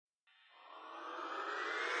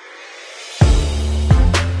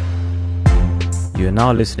You are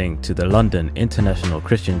now listening to the London International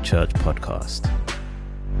Christian Church podcast.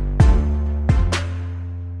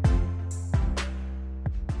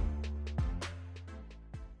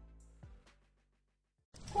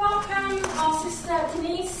 Welcome our sister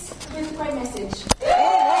Denise with a great message.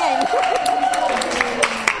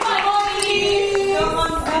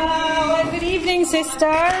 Good evening,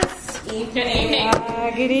 sisters. Good evening.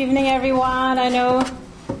 Good evening, everyone. I know,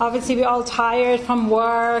 obviously, we're all tired from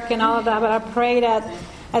work and all of that, but I pray that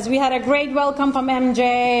as we had a great welcome from MJ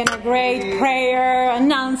and a great prayer,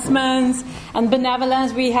 announcements, and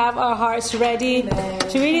benevolence, we have our hearts ready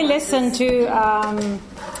to really listen to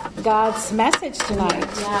God's message tonight.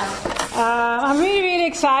 I'm really, really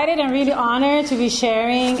excited and really honored to be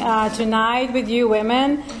sharing tonight with you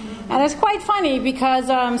women. And it's quite funny because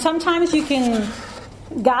sometimes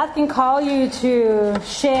God can call you to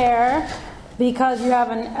share because you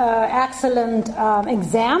have an excellent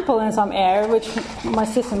example in some area, which my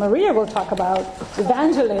sister Maria will talk about,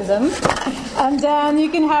 evangelism. And then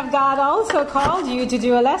you can have God also called you to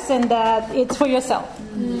do a lesson that it's for yourself.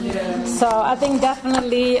 Yeah. So I think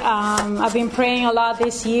definitely I've been praying a lot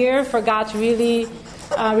this year for God to really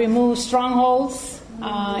remove strongholds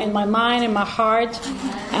in my mind, in my heart,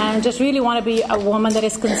 and just really want to be a woman that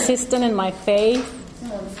is consistent in my faith.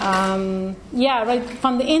 Right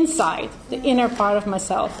from the inside, the inner part of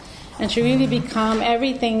myself, and to really become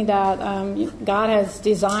everything that God has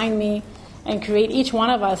designed me and create each one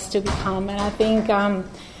of us to become. And I think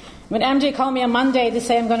when MJ called me on Monday to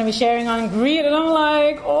say I'm going to be sharing on greed, and I'm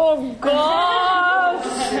like, oh gosh,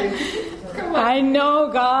 I know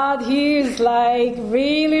God, He's like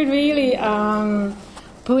really, really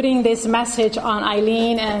putting this message on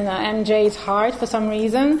Eileen and MJ's heart for some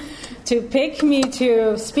reason, to pick me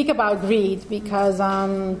to speak about greed, because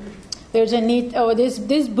there's a need.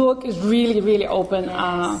 This book is really, really open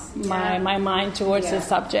my mind towards this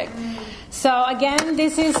subject. So again,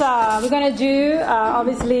 this is we're going to do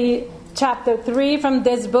obviously chapter 3 from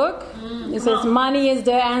this book. It says money is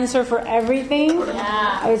the answer for everything.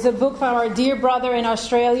 It's a book from our dear brother in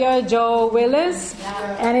Australia, Joe Willis,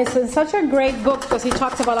 and it's such a great book because he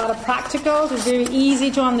talks about a lot of practicals. It's very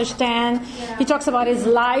easy to understand. He talks about his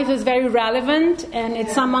life is very relevant, and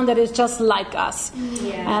it's someone that is just like us.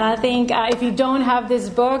 And I think if you don't have this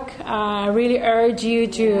book, I really urge you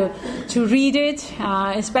to read it,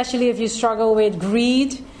 especially if you struggle with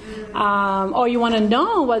greed, or you want to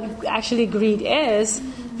know what actually greed is.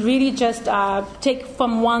 Really just take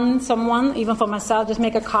from someone, even for myself, just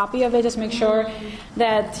make a copy of it. Just make sure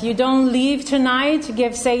that you don't leave tonight to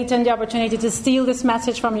give Satan the opportunity to steal this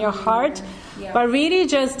message from your heart. But really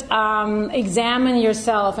just examine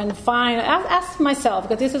yourself and ask myself,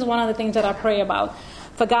 because this is one of the things that I pray about,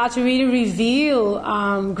 for God to really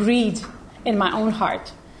reveal greed in my own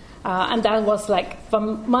heart. And that was like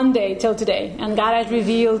from Monday till today. And God has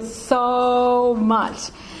revealed so much.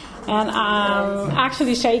 And I'm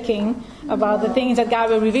actually shaking about the things that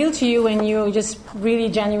God will reveal to you when you just really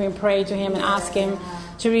genuinely pray to Him and ask Him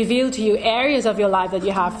to reveal to you areas of your life that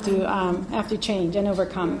you have to change and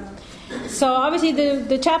overcome. So obviously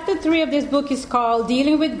the chapter 3 of this book is called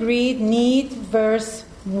Dealing with Greed, Need, verse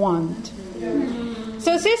 1.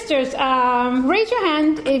 So sisters, raise your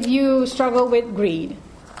hand if you struggle with greed.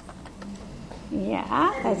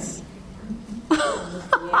 Yeah, that's...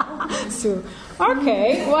 So,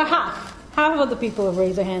 okay, well, half of the people have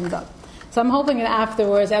raised their hands up. So I'm hoping that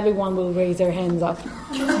afterwards everyone will raise their hands up.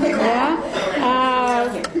 Yeah.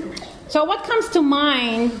 So what comes to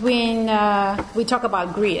mind when we talk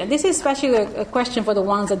about greed? And this is especially a question for the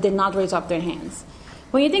ones that did not raise up their hands.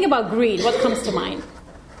 When you think about greed, what comes to mind?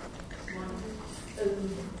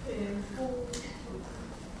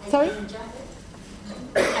 Sorry?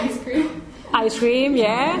 Ice cream,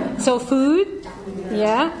 yeah. So food,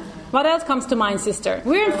 yeah. What else comes to mind, sister?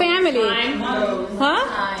 We're in family.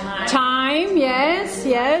 Huh? Time,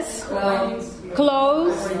 yes.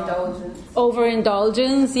 Clothes.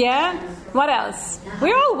 Overindulgence, yeah. What else?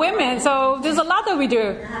 We're all women, so there's a lot that we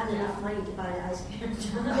do.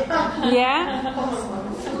 Yeah?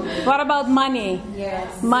 What about money?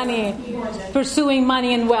 Yes. Money. Pursuing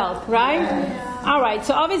money and wealth, right? All right,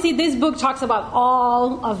 so obviously this book talks about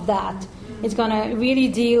all of that. It's going to really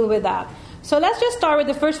deal with that. So let's just start with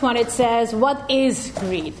the first one. It says, what is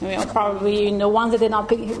greed? Probably the ones that did not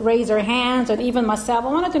raise their hands, or even myself, I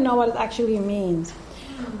wanted to know what it actually means.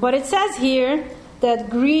 But it says here that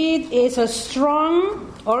greed is a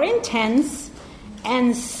strong or intense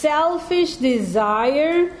and selfish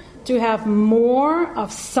desire to have more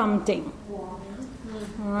of something. All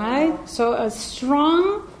right? So a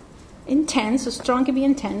strong can be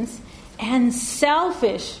intense, and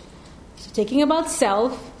selfish So taking about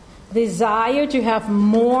self, desire to have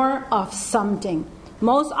more of something.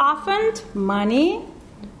 Most often, money,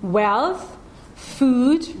 wealth,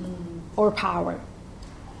 food, or power.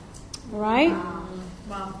 Right?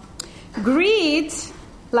 Wow. Greed,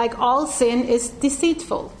 like all sin, is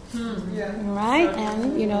deceitful. Right?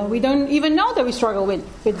 And, we don't even know that we struggle with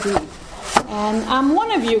greed. And I'm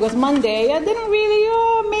one of you, because Monday, I didn't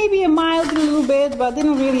really, maybe a little bit, but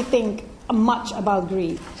didn't really think much about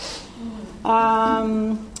greed.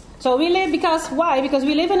 So we live why? Because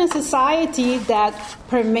we live in a society that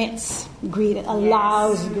permits greed,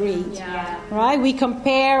 allows greed. Yeah. Right? We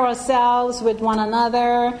compare ourselves with one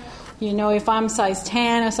another. If I'm size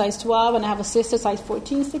 10 or size 12 and I have a sister size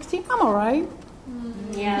 14, 16, I'm all right.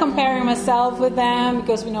 Yeah. Comparing myself with them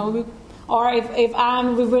because, if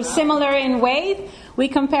we're similar in weight, we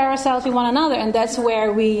compare ourselves with one another. And that's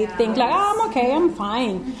where we think like, I'm okay, I'm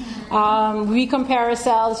fine. We compare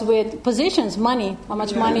ourselves with positions, money, how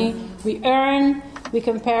much money we earn. We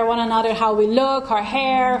compare one another, how we look, our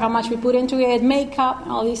hair, how much we put into it, makeup,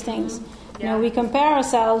 all these things. We compare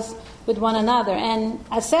ourselves with one another. And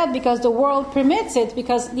I said because the world permits it,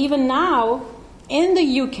 because even now in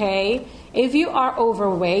the UK, if you are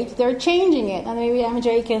overweight, they're changing it. And maybe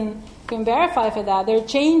MJ can verify for that. They're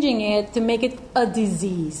changing it to make it a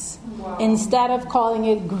disease instead of calling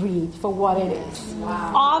it greed for what it is.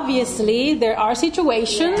 Wow. Obviously, there are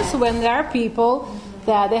situations when there are people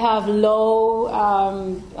that they have low,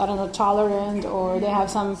 tolerant, or they have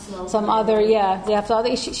some other, they have some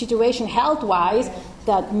other situation health-wise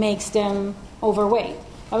that makes them overweight.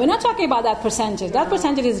 But we're not talking about that percentage. That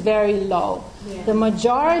percentage is very low. The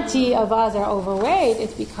majority of us are overweight.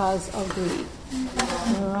 It's because of greed.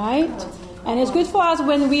 All right? And it's good for us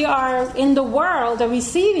when we are in the world that we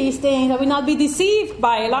see these things, that we not be deceived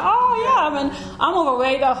by it. Like, I'm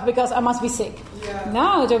overweight because I must be sick.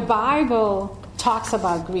 No, the Bible talks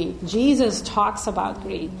about greed. Jesus talks about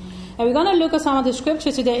greed. And we're going to look at some of the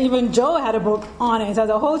scriptures today. Even Joe had a book on it. It has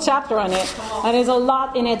a whole chapter on it. And there's a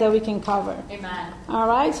lot in it that we can cover. Amen. All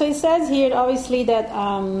right? So it says here, obviously, that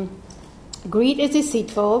greed is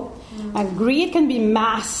deceitful. And greed can be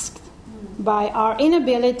masked by our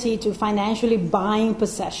inability to financially buying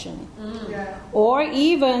possession. Or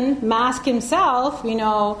even mask himself,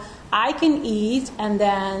 I can eat and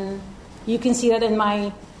then you can see that in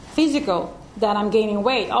my physical, that I'm gaining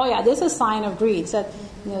weight. Oh yeah, this is a sign of greed. So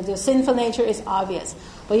that, the sinful nature is obvious.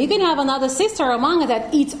 But you can have another sister among us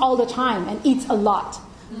that eats all the time and eats a lot.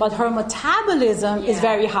 But her metabolism is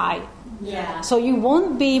very high. So you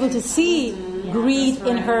won't be able to see greed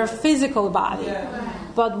in her physical body.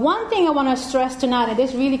 But one thing I want to stress tonight, and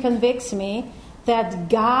this really convicts me, that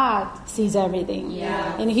God sees everything.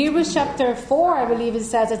 In Hebrews chapter 4, I believe it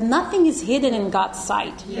says that nothing is hidden in God's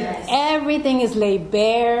sight. Everything is laid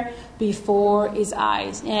bare before His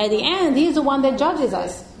eyes. And at the end, He's the one that judges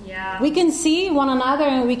us. We can see one another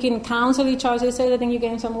and we can counsel each other. Say, I think you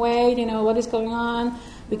gained some weight, what is going on?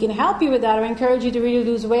 We can help you with that or encourage you to really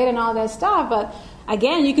lose weight and all that stuff. But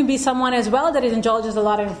again, you can be someone as well that indulges a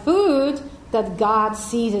lot in food that God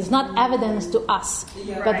sees. It's not evidence to us,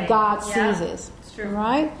 but God sees it.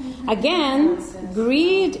 Right? Again,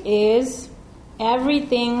 greed is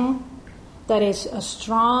everything that is a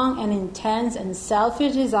strong and intense and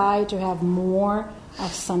selfish desire to have more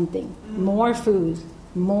of something. More food,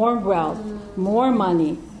 more wealth, more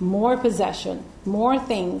money, more possession, more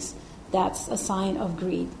things. That's a sign of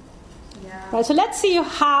greed. Right? So let's see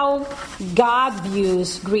how God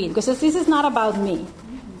views greed. Because this is not about me.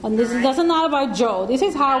 And this is not about Joe. This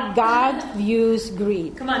is how God views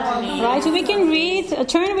greed. Come on, Denise. Right? So we can read,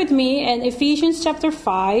 turn with me in Ephesians chapter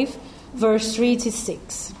 5, verse 3 to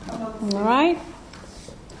 6. All right?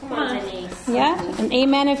 Come on, Denise. Yeah? And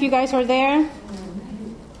amen if you guys are there.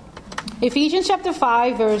 Ephesians chapter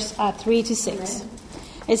 5, verse 3 to 6.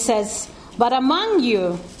 It says, "But among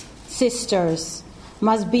you, sisters,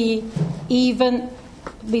 must not be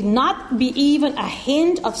even a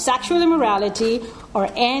hint of sexual immorality or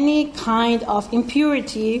any kind of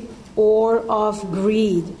impurity or of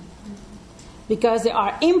greed, because they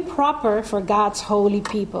are improper for God's holy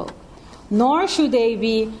people. Nor should they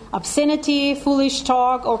be obscenity, foolish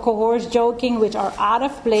talk, or coarse joking, which are out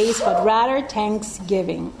of place, but rather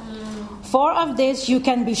thanksgiving. For of this you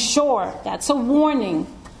can be sure," that's a warning,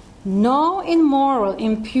 "no immoral,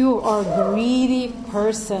 impure, or greedy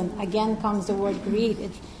person," again comes the word greed,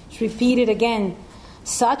 it's repeated again,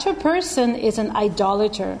 "such a person is an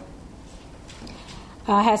idolater,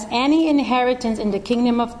 has any inheritance in the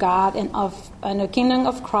kingdom of God and the kingdom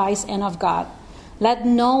of Christ and of God. Let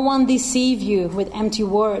no one deceive you with empty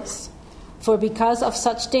words. For because of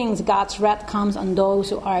such things, God's wrath comes on those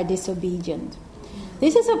who are disobedient.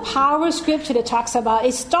 This is a power scripture that talks about,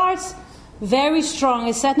 it starts very strong.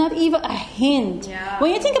 It said not even a hint. Yeah.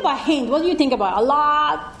 When you think about hint, what do you think about? A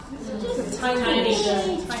lot?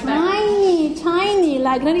 Tiny,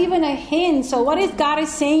 like not even a hint. So what is God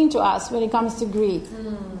is saying to us when it comes to greed?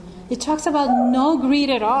 He talks about no greed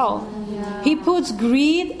at all. Yeah. He puts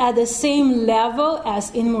greed at the same level as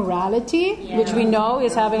immorality, which we know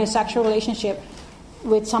is having a sexual relationship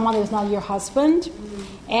with someone who is not your husband.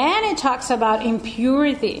 And it talks about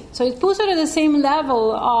impurity. So it puts it at the same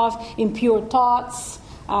level of impure thoughts,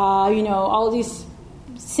 all these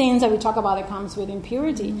sins that we talk about that comes with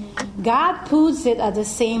impurity. God puts it at the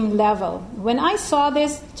same level. When I saw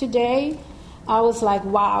this today, I was like,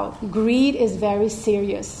 wow, greed is very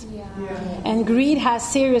serious. Yeah. And greed has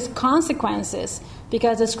serious consequences,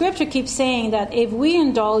 because the scripture keeps saying that if we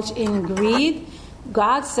indulge in greed,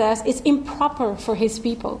 God says it's improper for his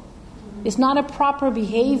people. It's not a proper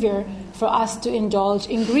behavior for us to indulge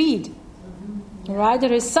in greed. Right?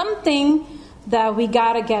 There is something that we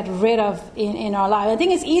got to get rid of in our life. I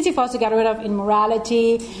think it's easy for us to get rid of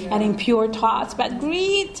immorality and impure thoughts. But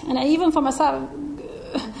greed, and even for myself,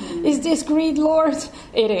 is this greed, Lord?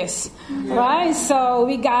 It is. Right? So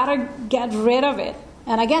we got to get rid of it.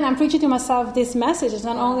 And again, I'm preaching to myself this message. It's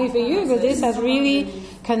not only for you, but this has really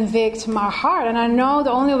convicted my heart. And I know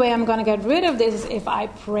the only way I'm going to get rid of this is if I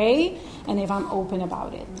pray and if I'm open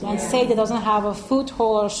about it. And Satan doesn't have a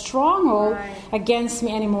foothold or stronghold against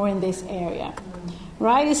me anymore in this area.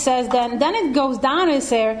 Right? It says then it goes down and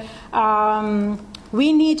says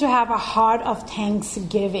we need to have a heart of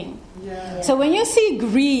thanksgiving. Yeah. So when you see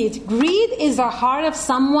greed is a heart of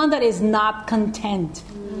someone that is not content.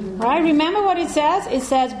 Right? Remember what it says? It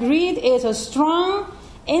says greed is a strong,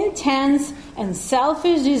 intense, and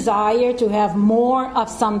selfish desire to have more of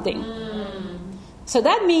something. So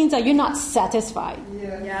that means that you're not satisfied.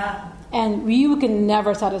 Yeah. And you can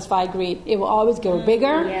never satisfy greed. It will always go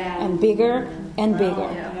bigger and bigger and bigger.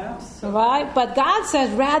 Right? But God says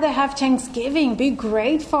rather have thanksgiving. Be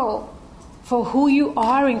grateful for who you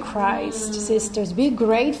are in Christ, sisters. Be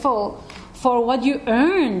grateful for what you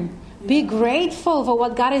earn. Be grateful for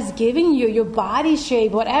what God is giving you, your body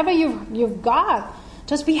shape, whatever you've got.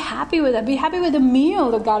 Just be happy with it. Be happy with the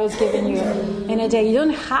meal that God has given you in a day. You don't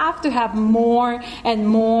have to have more and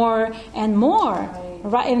more and more.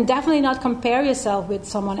 Right? And definitely not compare yourself with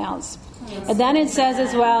someone else. And then it says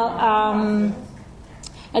as well,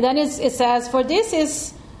 it says, for this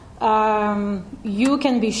is, you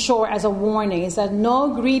can be sure as a warning, is that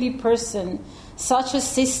no greedy person, such a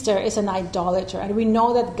sister, is an idolater. And we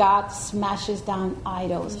know that God smashes down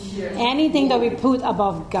idols. Anything that we put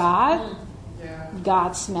above God,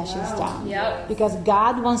 God smashes down. Because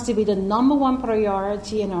God wants to be the number one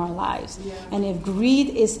priority in our lives. And if greed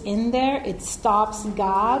is in there, it stops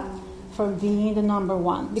God from being the number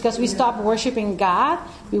one. Because we stop worshiping God,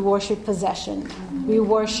 we worship possession. We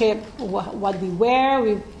worship what we wear,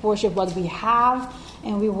 we worship what we have,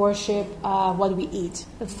 and we worship what we eat,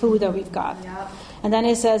 the food that we've got. And then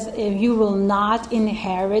it says, you will not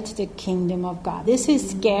inherit the kingdom of God. This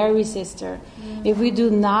is scary, sister. If we do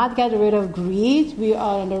not get rid of greed, we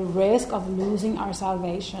are under risk of losing our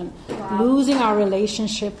salvation, losing our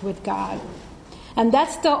relationship with God. And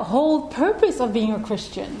that's the whole purpose of being a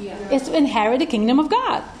Christian, is to inherit the kingdom of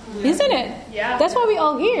God. Isn't it? That's why we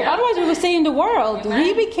all here. Otherwise we would stay in the world.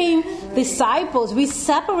 We became disciples. We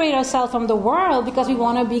separate ourselves from the world because we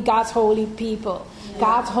want to be God's holy people,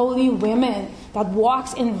 God's holy women that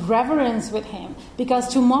walks in reverence with Him. Because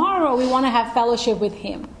tomorrow we want to have fellowship with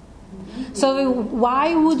Him. So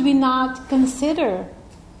why would we not consider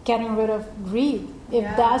getting rid of greed if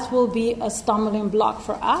that will be a stumbling block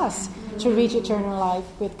for us to reach eternal life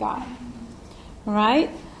with God? Right?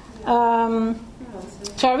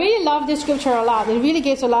 So I really love this scripture a lot. It really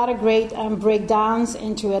gives a lot of great breakdowns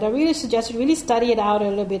into it. I really suggest you really study it out a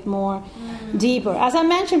little bit more deeper. As I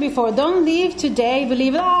mentioned before, don't leave today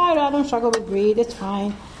believing, I don't struggle with greed, it's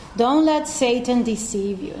fine. Don't let Satan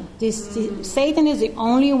deceive you. Satan is the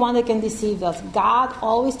only one that can deceive us. God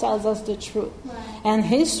always tells us the truth. And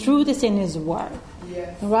His truth is in His Word.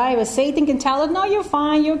 Right? But Satan can tell us, no, you're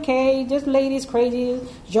fine, you're okay, this lady's crazy,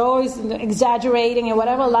 Joy's exaggerating, and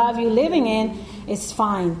whatever life you're living in, it's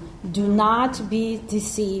fine. Do not be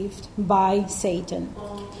deceived by Satan.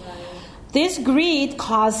 This greed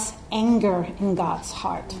causes anger in God's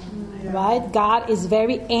heart. Right? God is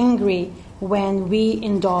very angry when we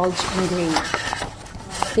indulge in greed.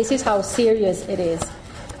 This is how serious it is.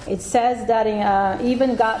 It says that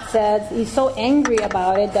even God says He's so angry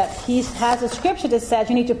about it that He has a scripture that says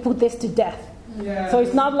you need to put this to death. So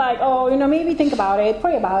it's not like, maybe think about it,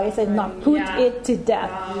 pray about it. It says, no, put it to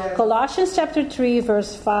death. Colossians chapter 3,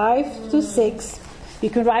 verse 5 to 6. You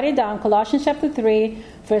can write it down. Colossians chapter 3,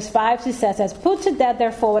 verse 5 to 6 says, put to death,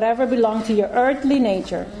 therefore, whatever belongs to your earthly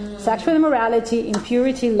nature. Sexual immorality,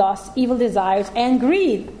 impurity, lust, evil desires, and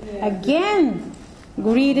greed. Again,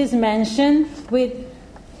 greed is mentioned with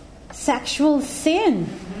sexual sin.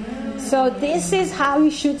 So this is how you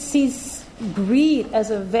should see greed, as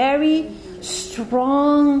a very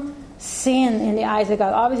strong sin in the eyes of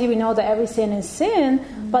God. Obviously, we know that every sin is sin,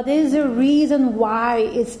 but there is a reason why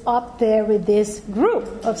it's up there with this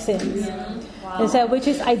group of sins. It said, which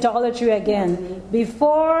is idolatry again.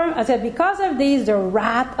 Because of these, the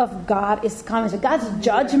wrath of God is coming. So God's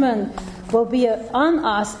judgment will be on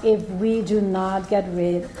us if we do not get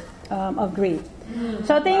rid of greed.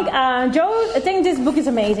 So I think this book is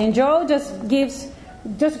amazing. Joe just gives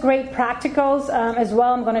great practicals as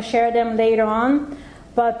well. I'm going to share them later on.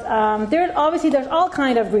 But there's all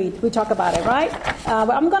kind of greed. We talk about it, right?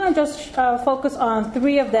 But I'm going to just focus on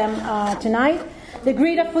 3 of them tonight. The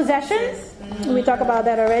greed of possession. We talked about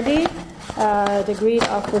that already. The greed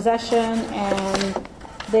of possession. And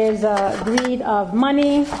there's greed of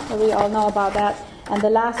money. We all know about that. And the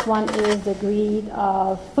last one is the greed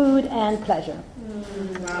of food and pleasure.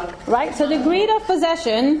 Right? So the greed of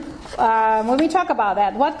possession, when we talk about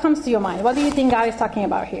that, what comes to your mind? What do you think God is talking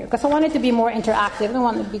about here? Because I want it to be more interactive. I don't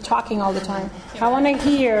want to be talking all the time. I want to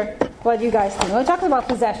hear what you guys think. We're talking about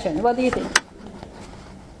possession. What do you think?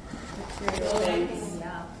 Material things.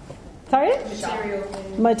 Sorry? Material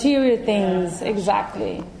things. Material things,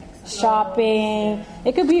 exactly. Shopping.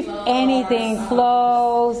 It could be anything.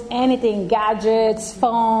 Clothes, anything. Gadgets,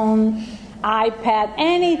 phone, iPad,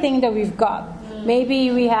 anything that we've got. Maybe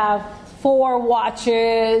we have 4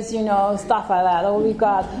 watches, stuff like that. Or we've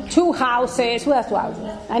got 2 houses. Who has 2 houses?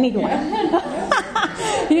 I need one.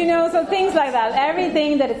 So things like that.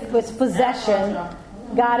 Everything that was possession,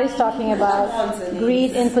 God is talking about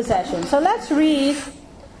greed in possession. So let's read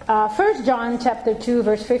 1 John chapter 2,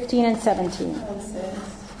 verse 15 and 17.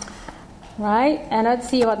 Right? And let's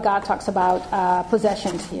see what God talks about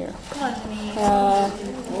possessions here.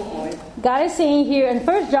 God is saying here in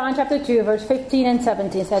 1 John chapter 2, verse 15 and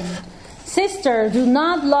 17, it says, Sisters, do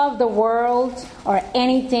not love the world or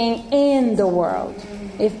anything in the world.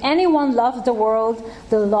 If anyone loves the world,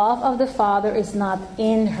 the love of the Father is not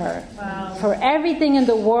in her. Wow. For everything in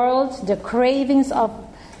the world, the cravings of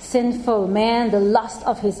sinful man, the lust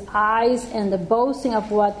of his eyes, and the boasting of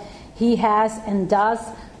what he has and does,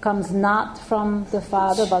 comes not from the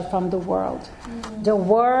Father, but from the world. The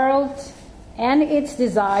world and its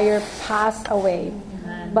desire pass away.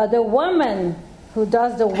 Amen. But the woman who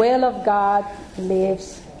does the will of God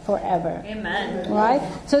lives forever. Amen. Right?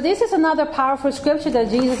 So this is another powerful scripture that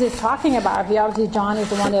Jesus is talking about. Obviously, John is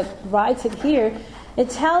the one that writes it here. It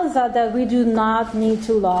tells us that we do not need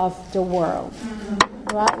to love the world.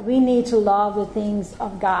 Right? We need to love the things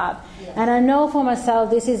of God. And I know for myself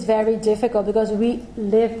this is very difficult because we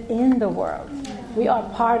live in the world. We are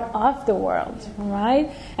part of the world,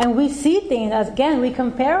 right? And we see things, as again, we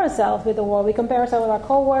compare ourselves with the world. We compare ourselves with our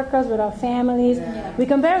co-workers, with our families. Yeah. We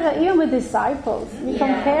compare ourselves even with disciples. We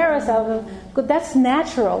compare ourselves. That's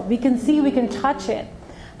natural. We can see, we can touch it.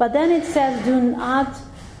 But then it says, do not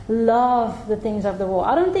love the things of the world.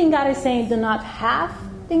 I don't think God is saying do not have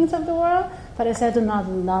things of the world, but it says do not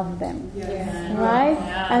love them. Yes. Right?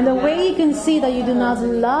 Yeah. And the way you can see that you do not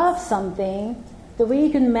love something, the way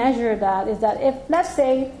you can measure that is that if, let's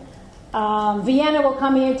say, Vienna will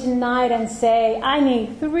come here tonight and say, I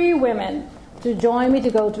need 3 women to join me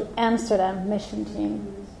to go to Amsterdam mission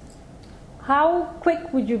team. How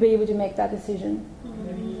quick would you be able to make that decision?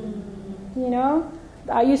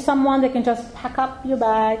 Are you someone that can just pack up your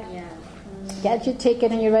bag, get your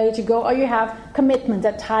ticket and you're ready to go, or you have commitment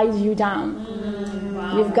that ties you down?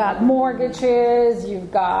 Wow. You've got mortgages,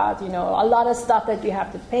 you've got, a lot of stuff that you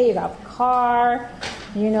have to pay. You have a car,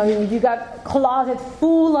 you got a closet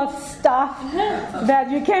full of stuff that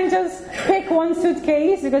you can't just pick one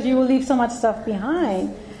suitcase because you will leave so much stuff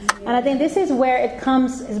behind. And I think this is where it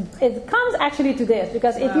comes actually to this,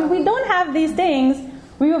 because if we don't have these things,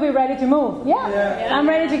 we will be ready to move. I'm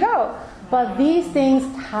ready to go. But these things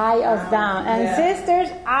tie us down. And sisters,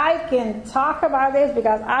 I can talk about this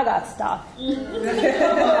because I got stuff.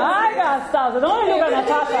 I got stuff. So don't look at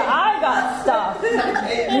Natasha. I got stuff.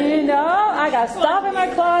 I got stuff in my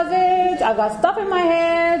closet. I got stuff in my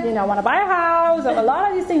head. I want to buy a house. A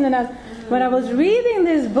lot of these things. And when I was reading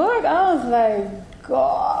this book, I was like,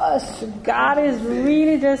 gosh, God is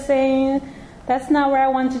really just saying, that's not where I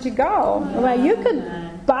wanted to go. Well, you could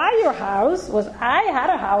buy your house. I had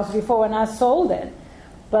a house before and I sold it.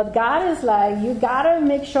 But God is like, you got to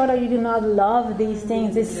make sure that you do not love these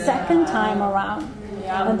things this second time around.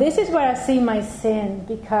 And this is where I see my sin,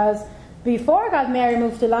 because before I got married,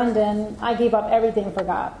 moved to London, I gave up everything for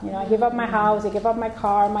God. I gave up my house, I gave up my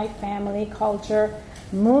car, my family, culture,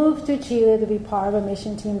 moved to Chile to be part of a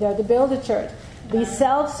mission team there to build a church. Be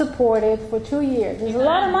self-supported for 2 years. There's a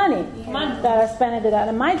lot of money that I spent into that.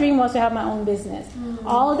 And my dream was to have my own business.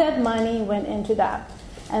 All that money went into that.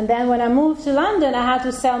 And then when I moved to London, I had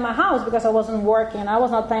to sell my house because I wasn't working. I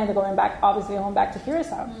was not planning to going back to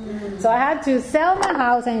Curacao. So I had to sell my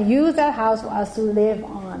house and use that house for us to live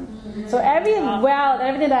on. So every wealth,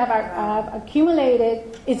 everything that I've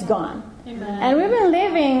accumulated, is gone. And we've been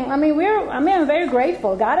living, I'm very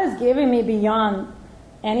grateful. God has given me beyond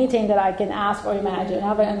anything that I can ask or imagine. I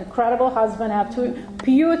have an incredible husband. I have 2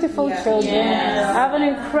 beautiful children. I have an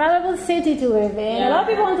incredible city to live in. A lot of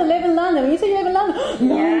people want to live in London. When you say you live in London,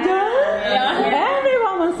 London?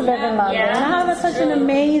 Everyone wants to live in London. And I have such an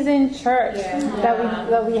amazing church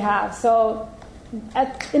that we have. So,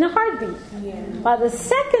 in a heartbeat. But the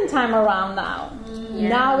second time around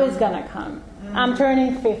now is going to come. I'm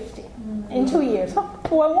turning 50 in 2 years. Oh,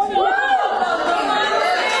 I want to.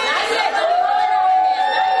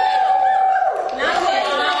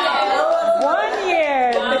 1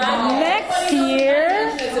 year. Next year.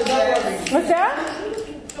 What's that?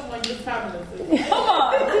 Come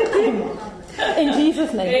on. In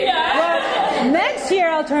Jesus' name. Well, next year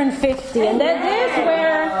I'll turn 50, and that is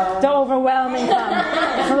where the overwhelming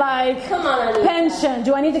comes. Like, pension.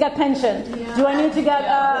 Do I need to get pension? Do I need to get?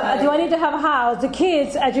 Do I need to have a house? The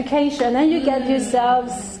kids' education? Then you get yourself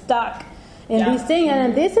stuck in these things,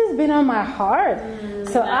 and this has been on my heart.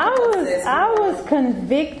 So I was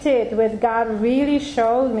convicted when God really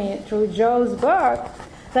showed me through Joe's book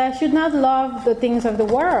that I should not love the things of the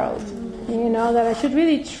world. That I should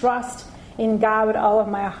really trust in God with all of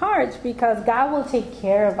my heart, because God will take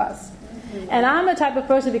care of us. And I'm the type of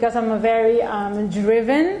person, because I'm a very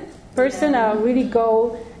driven person, I really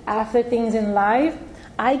go after things in life.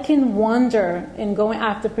 I can wander in going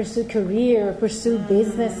after, pursue career, pursue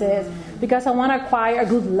businesses, because I want to acquire a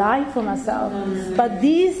good life for myself. But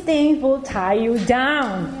these things will tie you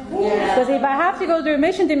down. Because if I have to go to a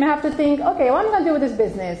mission team, I have to think, okay, what am I going to do with this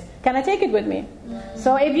business? Can I take it with me?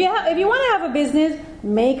 So if you want to have a business,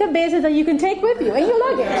 make a business that you can take with you in your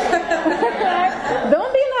luggage.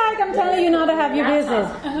 Don't be like I'm telling you not to have your business.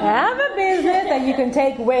 Have a business that you can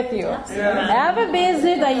take with you. Have a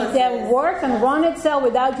business that works and runs itself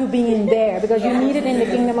without you being there, because you need it in the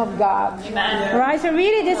kingdom of God. Right? So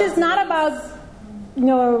really, this is not about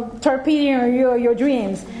torpedoing your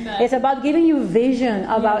dreams. It's about giving you vision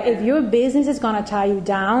about if your business is going to tie you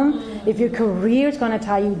down, if your career is going to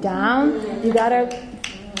tie you down, you got to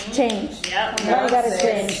change. You got to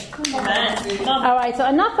change. All right, so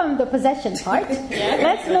enough on the possession part.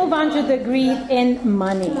 Let's move on to the greed in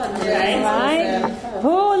money. Right?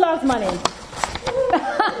 Who loves money?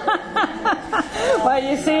 Well,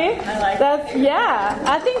 you see,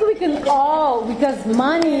 I think we can all, because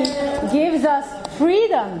money gives us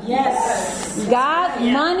freedom. Yes.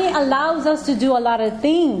 Money allows us to do a lot of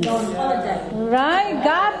things. Right?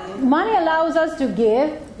 Money allows us to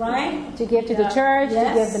give. Right? To give to the church,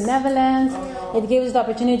 to give benevolence. It gives the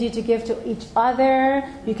opportunity to give to each other.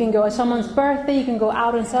 You can go at someone's birthday, you can go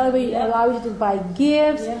out and celebrate. It allows you to buy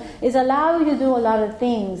gifts. It's allowing you to do a lot of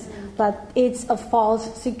things. But it's a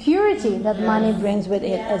false security that money brings with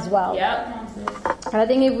it as well. And I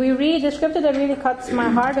think if we read the scripture that really cuts my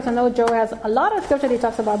heart, because I know Joe has a lot of scripture that he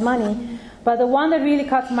talks about money, but the one that really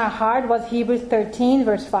cuts my heart was Hebrews 13,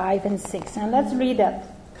 verse 5 and 6. And let's read that.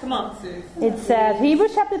 Come on, sis. It says,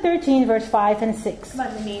 Hebrews chapter 13, verse 5 and 6. Come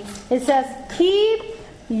on, Denise. It says, keep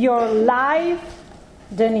your life,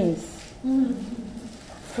 Denise,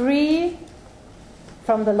 free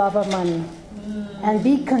from the love of money. And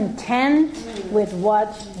be content with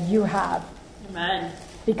what you have. Amen.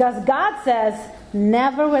 Because God says,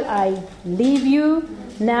 never will I leave you,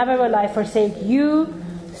 never will I forsake you.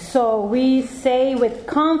 So we say with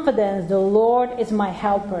confidence, the Lord is my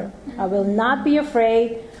helper. I will not be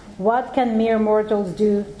afraid. What can mere mortals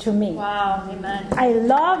do to me? Wow, amen. I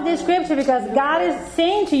love this scripture because God is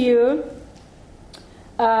saying to you,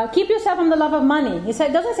 keep yourself from the love of money. It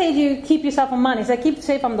doesn't say you keep yourself from money. It says keep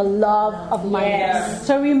yourself from the love of money. Yes.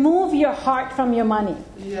 So remove your heart from your money.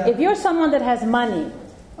 Yeah. If you're someone that has money,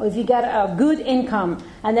 or if you get a good income,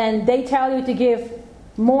 and then they tell you to give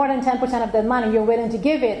more than 10% of that money, you're willing to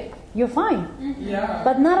give it, you're fine. Mm-hmm. Yeah.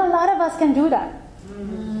 But not a lot of us can do that.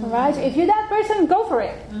 Mm-hmm. Right? If you're that person, go for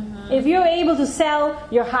it. Mm-hmm. If you're able to sell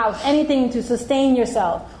your house, anything to sustain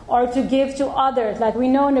yourself or to give to others, like we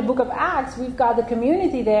know in the book of Acts, we've got the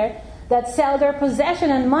community there that sell their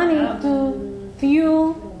possession and money to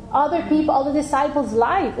fuel other people, other disciples'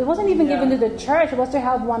 life. It wasn't even given to the church, it was to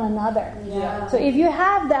help one another. So if you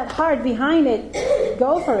have that heart behind it,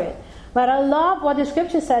 go for it. But I love what the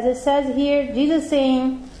scripture says. It says here, Jesus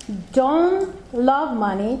saying, don't love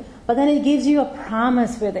money, but then it gives you a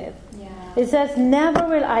promise with it. It says, never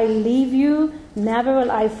will I leave you, never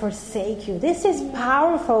will I forsake you. This is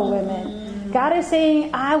powerful, women. God is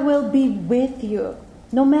saying, I will be with you,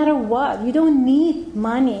 no matter what. You don't need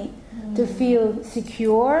money to feel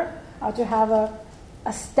secure or to have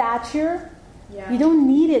a stature. You don't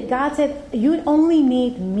need it. God said, you only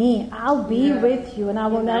need me. I'll be with you and I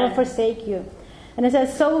will never forsake you. And it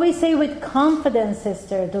says, so we say with confidence,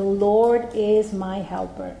 sister, the Lord is my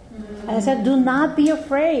helper. And it said, do not be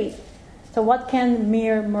afraid. So what can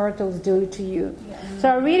mere mortals do to you? So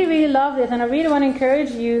I really, really love this. And I really want to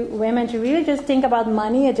encourage you, women, to really just think about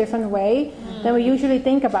money a different way than we usually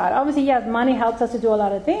think about. Obviously, yes, money helps us to do a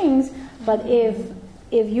lot of things. But if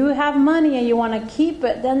you have money and you want to keep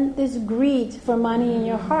it, then there's greed for money in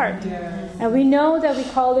your heart. And we know that we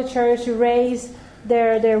call the church to raise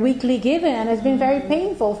their weekly giving. And it's been very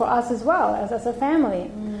painful for us as well, as a family.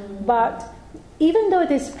 But even though it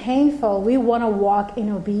is painful, we want to walk in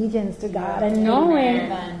obedience to God and knowing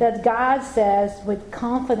that God says with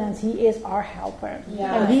confidence He is our helper.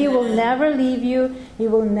 And He will never leave you. He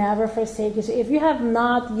will never forsake you. So if you have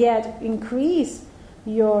not yet increased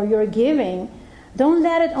your giving, don't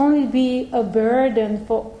let it only be a burden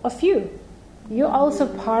for a few. You're also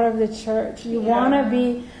part of the church. You want to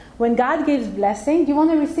be... When God gives blessing, you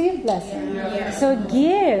want to receive blessing. So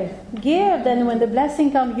give. Then when the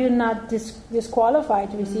blessing comes, you're not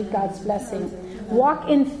disqualified to receive God's blessing. Walk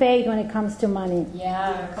in faith when it comes to money.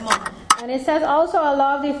 Come on. And it says also, I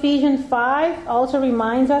love the Ephesians 5, also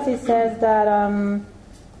reminds us, it says that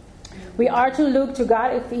we are to look to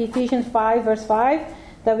God, Ephesians 5 verse 5,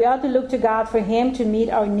 that we ought to look to God for Him to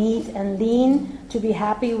meet our needs and lean to be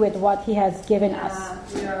happy with what He has given us.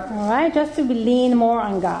 All right? Just to lean more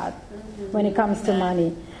on God when it comes to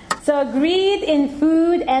money. So greed in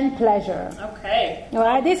food and pleasure. Okay. All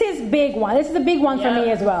right? This is big one. This is a big one for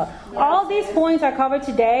me as well. All these points are covered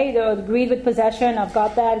today. The greed with possession, I've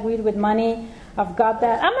got that. Greed with money, I've got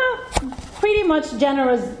that. I'm a pretty much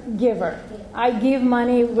generous giver. I give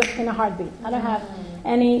money in a heartbeat. I don't have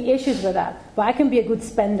any issues with that. But I can be a good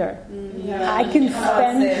spender. I can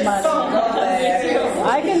spend money.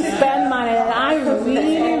 I can spend money. And I've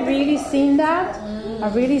really, really seen that.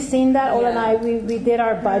 I've really seen that. Ola and I, we did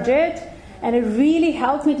our budget. And it really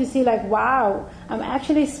helped me to see like, wow, I'm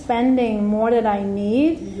actually spending more than I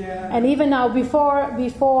need. And even now,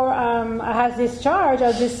 before I had this charge,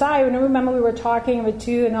 I decided, remember we were talking with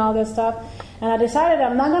Tu and all this stuff. And I decided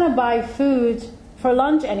I'm not going to buy food for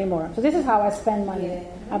lunch anymore. So this is how I spend money.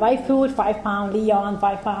 I buy food, £5, Leon,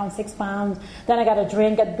 £5, £6. Then I got a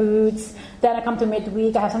drink at Boots. Then I come to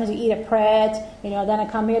midweek. I have something to eat at Pret. Then I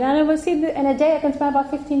come here. And I will see in a day I can spend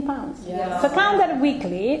about £15. So count that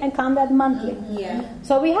weekly and count that monthly.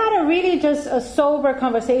 So we had a really just a sober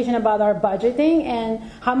conversation about our budgeting and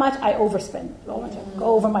how much I overspend. Go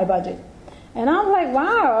over my budget. And I'm like,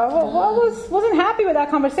 wow, I wasn't happy with that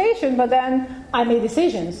conversation, but then I made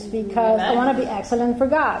decisions because I want to be excellent for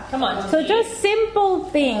God. Come on. So just simple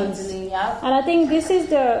things. And I think this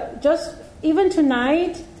is even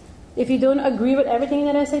tonight, if you don't agree with everything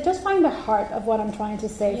that I say, just find the heart of what I'm trying to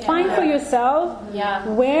say. Find for yourself,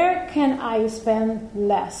 where can I spend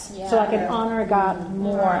less so I can honor God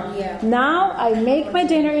more. Now I make my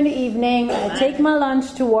dinner in the evening, I take my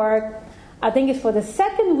lunch to work. I think it's for the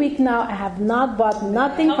second week now. I have not bought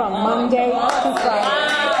nothing from Monday to Friday.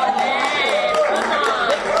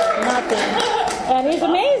 Nothing. And it's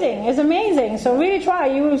amazing. It's amazing. So really try.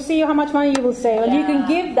 You will see how much money you will save. And you can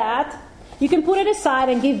give that. You can put it aside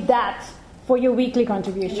and give that for your weekly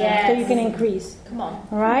contribution. So you can increase. Come on.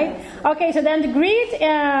 All right? Okay, so then the greed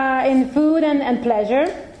in food and pleasure.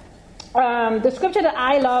 The scripture that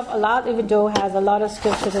I love a lot, even though has a lot of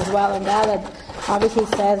scriptures as well, and that obviously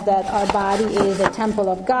says that our body is a temple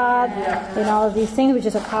of God, and all of these things, which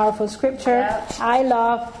is a powerful scripture. I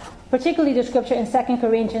love particularly the scripture in 2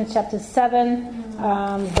 Corinthians chapter 7,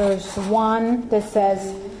 verse 1, that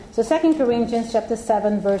says, so 2 Corinthians chapter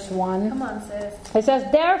 7, verse 1. Come on, sis. It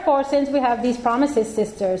says, therefore, since we have these promises,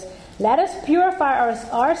 sisters, let us purify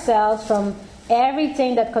ourselves from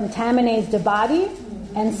everything that contaminates the body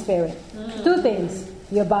and spirit. Two things,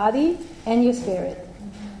 your body and your spirit.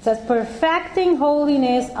 It says perfecting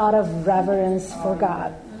holiness out of reverence for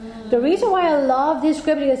God. The reason why I love this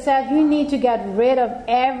scripture is that you need to get rid of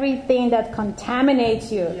everything that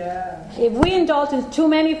contaminates you. If we indulge in too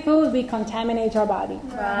many foods, we contaminate our body.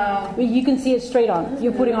 Wow. You can see it straight on.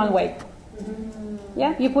 You're putting on weight.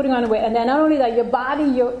 Yeah, you're putting on weight. And then not only that, your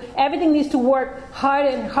body, everything needs to work harder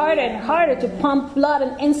and harder and harder to pump blood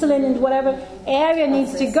and insulin into whatever area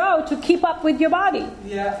needs to go to keep up with your body.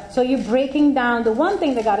 Yeah. So you're breaking down the one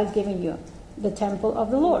thing that God has given you, the temple of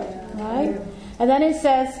the Lord. Right? And then it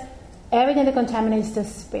says, everything that contaminates the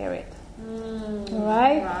spirit.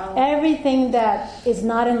 Right? Wow. Everything that is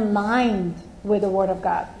not in line with the Word of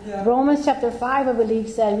God. Yeah. Romans chapter 5, I believe,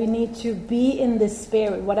 said we need to be in the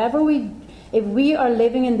Spirit. If we are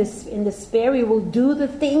living in the Spirit, we will do the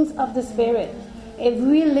things of the Spirit. If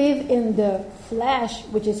we live in the flesh,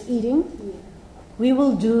 which is eating, we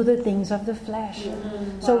will do the things of the flesh.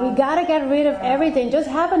 So we got to get rid of everything. Just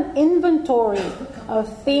have an inventory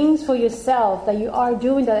of things for yourself that you are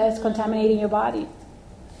doing that is contaminating your body.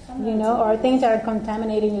 Or things that are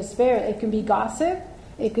contaminating your spirit. It can be gossip.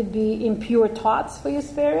 It could be impure thoughts for your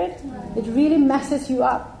spirit. It really messes you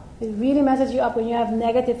up. It really messes you up when you have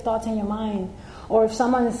negative thoughts in your mind. Or if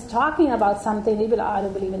someone is talking about something, you'll be like, I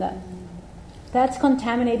don't believe in that. That's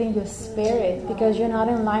contaminating your spirit because you're not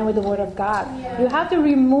in line with the Word of God. You have to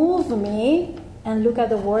remove me and look at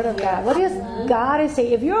the Word of God. What does God is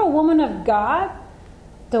saying? If you're a woman of God,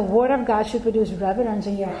 the Word of God should produce reverence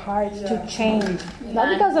in your heart to change. Not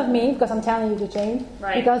because of me, because I'm telling you to change.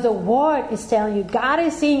 Right. Because the Word is telling you. God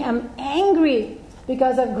is saying, I'm angry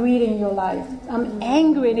because of greed in your life. I'm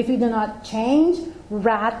angry, and if you do not change,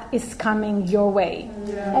 wrath is coming your way.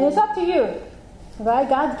 And it's up to you. Right?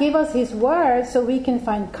 God gave us His Word so we can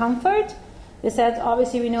find comfort. It says,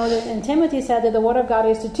 obviously we know that in Timothy said that the Word of God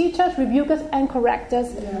is to teach us, rebuke us, and correct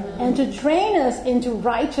us, and to train us into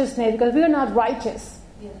righteousness, because we are not righteous.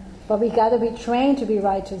 But we got to be trained to be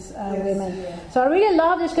righteous women. So I really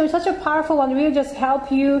love this scripture. It's such a powerful one. It really just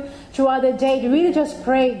help you throughout the day to really just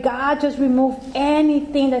pray, God, just remove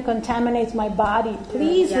anything that contaminates my body.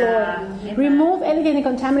 Please, Lord. Amen. Remove anything that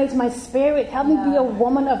contaminates my spirit. Help me be a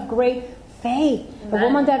woman of great faith. A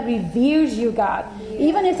woman that reveres you, God.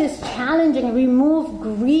 Even if it's challenging, remove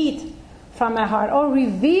greed from my heart. Or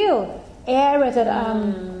reveal areas that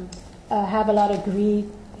have a lot of greed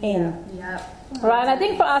in. Right, I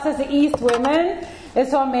think for us as the East women,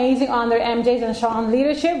 it's so amazing under MJ's and Sean's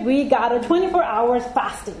leadership. We got a 24 hours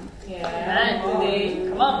fasting.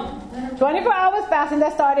 Come on. 24 hours fasting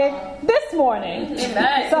that started this morning.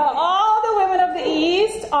 Amen. So all the women of the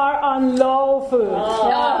East are on low food.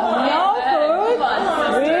 No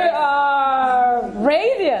food. We are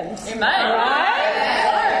radiant. Amen. Right?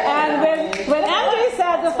 And when MJ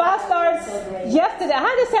said the fast starts yesterday, I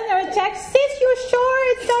had to send her a text. Sis, you sure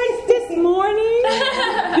it starts this morning?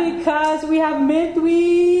 Because we have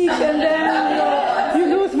midweek, and then you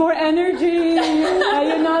lose more energy, and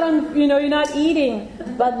you're not eating.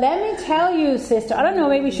 But let me tell you, sister, I don't know,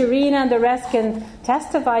 maybe Sharina and the rest can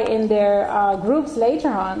testify in their groups later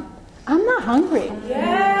on. I'm not hungry.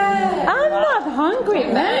 I'm not hungry.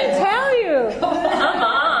 Let me tell you. Come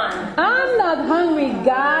on. I'm not hungry.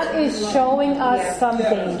 God is showing us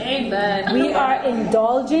something. Amen. We are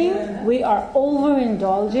indulging. We are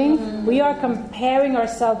overindulging. We are comparing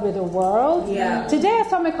ourselves with the world. Today I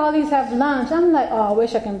saw my colleagues have lunch. I'm like, oh, I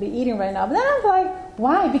wish I can be eating right now. But then I was like,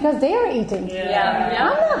 why? Because they are eating.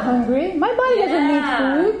 I'm not hungry. My body doesn't need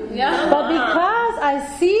food. But because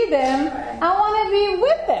I see them, I want to be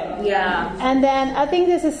with them. And then I think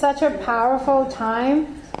this is such a powerful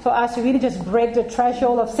time for us to really just break the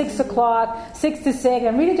threshold of 6 o'clock, 6 to 6,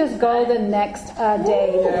 and really just go the next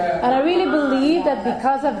day. And I really believe that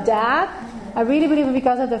because of that,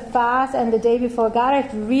 because of the fast and the day before, God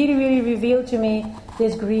has really, really revealed to me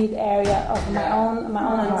this greed area of my own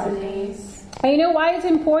heart. And you know why it's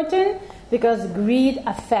important? Because greed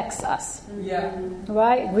affects us.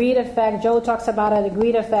 Right? Greed affects, Joe talks about it,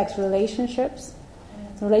 greed affects relationships.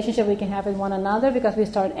 Relationship we can have with one another, because we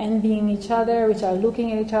start envying each other, we start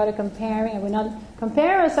looking at each other, comparing, and we're not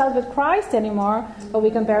comparing ourselves with Christ anymore, but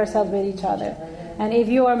we compare ourselves with each other. And if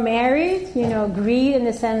you are married, greed in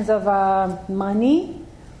the sense of money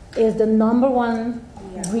is the number one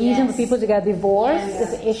reason for people to get divorced.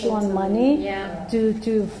 It's the issue on money,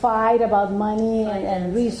 to fight about money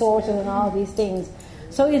and resources and all these things.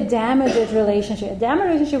 So it damages relationship. It damages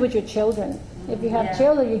relationship with your children. If you have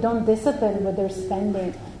children, you don't discipline what they're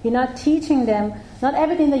spending. You're not teaching them. Not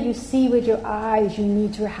everything that you see with your eyes you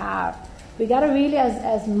need to have. We got to really,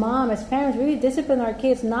 as mom, as parents, really discipline our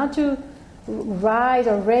kids not to rise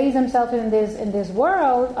or raise themselves in this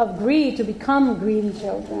world of greed to become greedy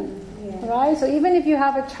children. Right? So even if you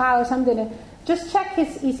have a child or something, Just check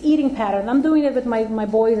his eating pattern. I'm doing it with my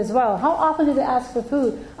boys as well. How often do they ask for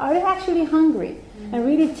food? Are they actually hungry? And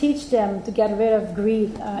really teach them to get rid of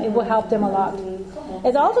greed. It will help them a lot.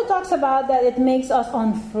 It also talks about that it makes us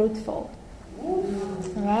unfruitful.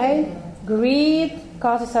 Right? Greed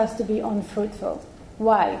causes us to be unfruitful.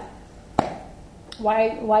 Why?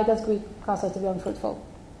 Why does greed cause us to be unfruitful?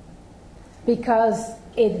 Because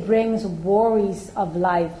it brings worries of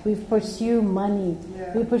life. We pursue money.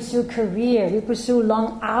 We pursue career. We pursue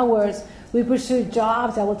long hours. We pursue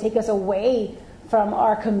jobs that will take us away from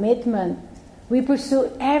our commitment. We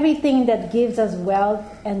pursue everything that gives us wealth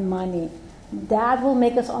and money. That will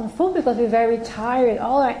make us unfruitful because we're very tired.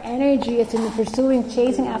 All our energy is in pursuing,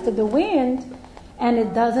 chasing after the wind, and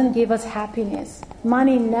it doesn't give us happiness.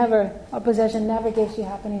 Money never, or possession never gives you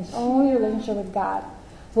happiness. Only relationship with God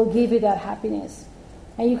will give you that happiness.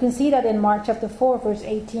 And you can see that in Mark chapter 4, verse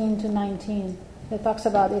 18 to 19. It talks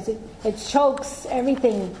about this. It chokes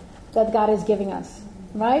everything that God is giving us.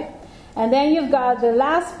 Right? And then you've got the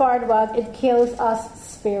last part was it kills us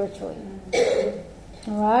spiritually.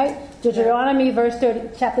 Alright? Deuteronomy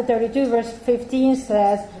chapter 32, verse 15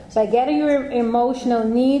 says, by getting your emotional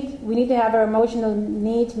need, we need to have our emotional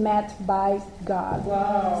needs met by God.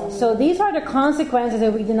 Wow. So these are the consequences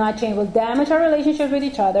if we do not change. It will damage our relationships with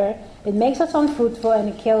each other. It makes us unfruitful and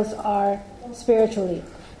it kills our spiritually.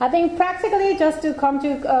 I think practically, just to come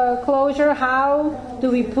to closure, how do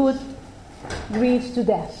we put greed to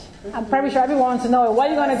death? I'm pretty sure everyone wants to know, what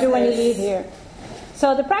are you going to do when you leave here?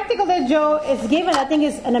 So the practical that Joe is given, I think,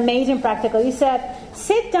 is an amazing practical. He said,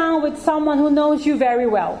 sit down with someone who knows you very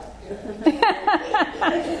well.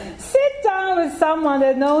 Sit down with someone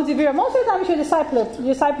that knows you very well. Most of the time, it's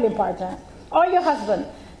your discipling partner or your husband.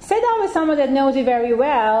 Sit down with someone that knows you very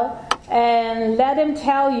well and let them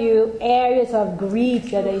tell you areas of greed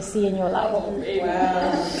that they see in your life.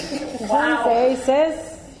 Wow. He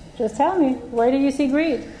says, just tell me, where do you see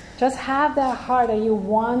greed? Just have that heart that you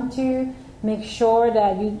want to make sure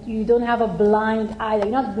that you don't have a blind eye, that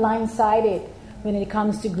you're not blindsided when it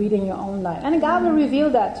comes to greed in your own life. And God will reveal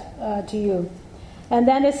that to you. And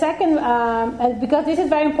then the second, because this is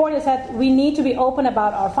very important, is that we need to be open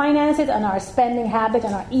about our finances and our spending habits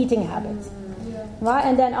and our eating habits. Right?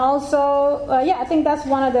 And then also, I think that's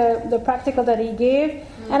one of the practical that he gave.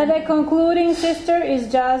 And the concluding, sister,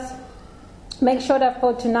 is just make sure that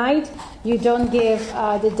for tonight you don't give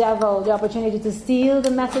the devil the opportunity to steal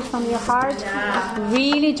the message from your heart.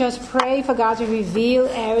 Really just pray for God to reveal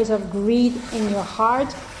areas of greed in your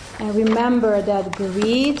heart. And remember that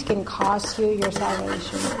greed can cost you your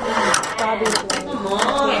salvation. God be the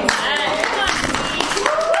glory.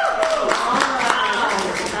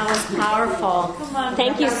 That was powerful.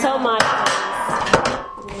 Thank you so much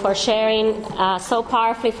for sharing so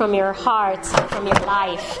powerfully from your heart, from your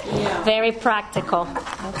life. Very practical.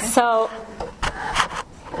 Okay. So,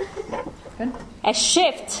 a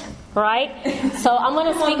shift, right? So I'm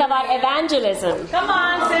going to speak about evangelism. Come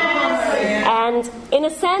on, sis. And in a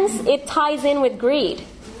sense, it ties in with greed.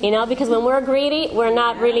 Because when we're greedy, we're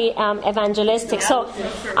not really evangelistic. So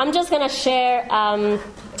I'm just going to share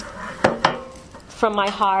from my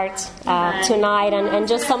heart tonight and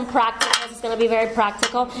just some practicals. It's going to be very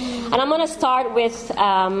practical. And I'm going to start with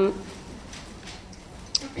an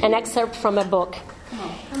excerpt from a book.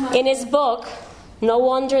 In his book, No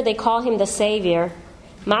Wonder They Call Him the Savior,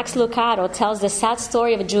 Max Lucado tells the sad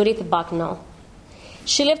story of Judith Bucknell.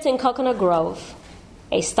 She lived in Coconut Grove,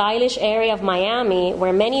 a stylish area of Miami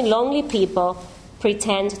where many lonely people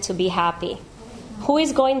pretend to be happy. Who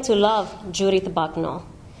is going to love Judith Bucknell?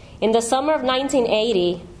 In the summer of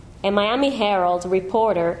 1980, a Miami Herald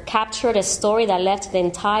reporter captured a story that left the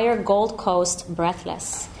entire Gold Coast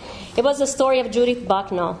breathless. It was the story of Judith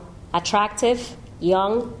Bucknell, attractive,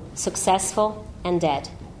 young, successful, and dead.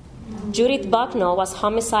 Judith Bucknell was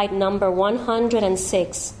homicide number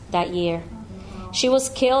 106 that year. She was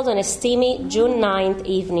killed on a steamy June 9th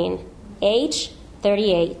evening, age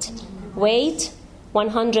 38, weight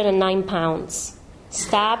 109 pounds,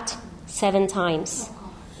 stabbed 7 times,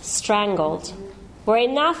 strangled. Were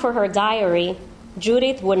it not for her diary,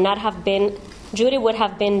 Judy would have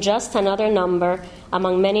been just another number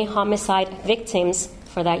among many homicide victims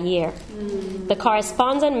for that year. The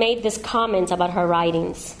correspondent made this comment about her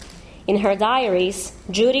writings. In her diaries,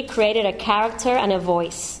 Judy created a character and a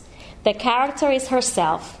voice. The character is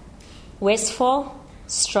herself, wistful,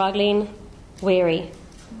 struggling, weary.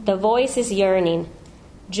 The voice is yearning.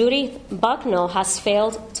 Judith Bucknell has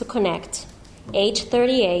failed to connect. Age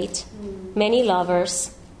 38, many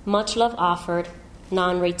lovers, much love offered,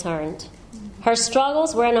 none returned. Her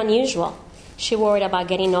struggles weren't unusual. She worried about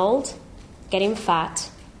getting old, getting fat,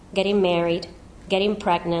 getting married, getting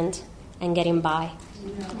pregnant, and getting by.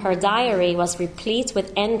 Her diary was replete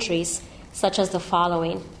with entries such as the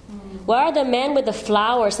following. Where are the men with the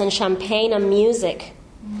flowers and champagne and music?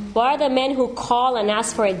 Where are the men who call and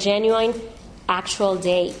ask for a genuine, actual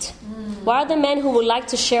date? Where are the men who would like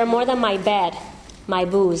to share more than my bed, my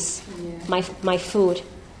booze, my food?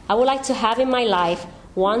 I would like to have in my life,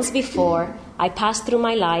 once before I pass through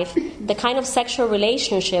my life, the kind of sexual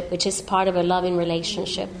relationship which is part of a loving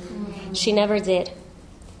relationship. She never did.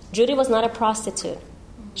 Judy was not a prostitute.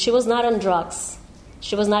 She was not on drugs.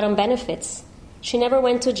 She was not on benefits. She never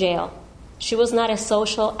went to jail. She was not a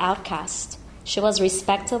social outcast. She was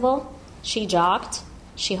respectable. She jogged.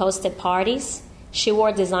 She hosted parties. She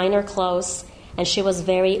wore designer clothes. And she was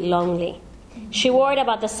very lonely. She worried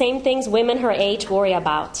about the same things women her age worry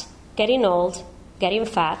about: getting old, getting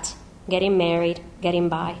fat, getting married, getting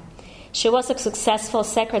by. She was a successful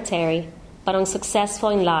secretary, but unsuccessful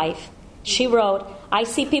in life. She wrote, I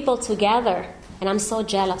see people together, and I'm so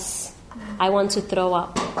jealous. I want to throw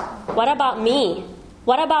up. What about me?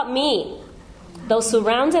 What about me? Though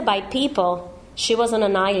surrounded by people, she was on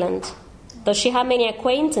an island. Though she had many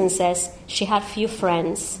acquaintances, she had few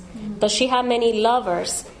friends. Though she had many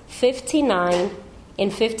lovers, 59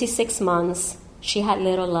 in 56 months, she had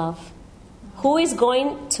little love. Who is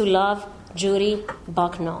going to love Judy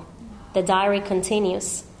Bucknell? The diary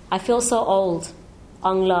continues. I feel so old,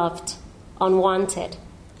 unloved, unwanted,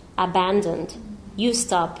 abandoned,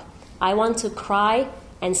 used up. I want to cry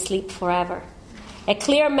and sleep forever. A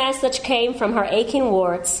clear message came from her aching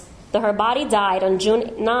words. Though her body died on June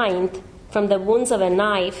 9th from the wounds of a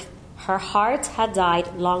knife, her heart had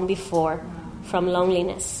died long before from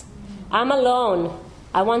loneliness. I'm alone.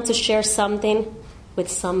 I want to share something with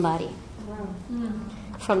somebody.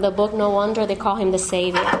 From the book, No Wonder They Call Him the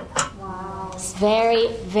Savior. It's very,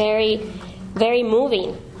 very, very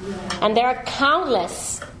moving. And there are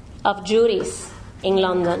countless of Judys in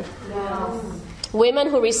London. Women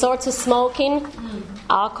who resort to smoking,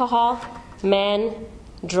 alcohol, men,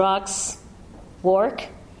 drugs, work,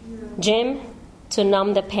 gym, to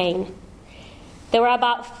numb the pain. There were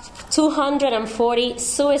about 240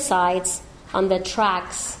 suicides on the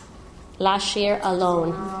tracks last year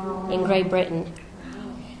alone in Great Britain.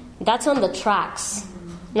 That's on the tracks,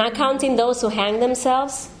 not counting those who hang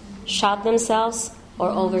themselves, shot themselves, or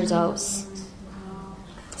overdose.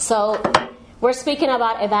 So we're speaking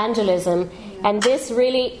about evangelism, and this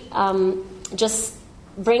really just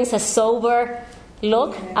brings a sober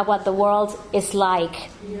look at what the world is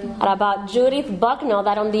like. And about Judith Bucknell,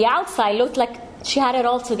 that on the outside looked like she had it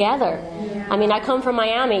all together. I mean, I come from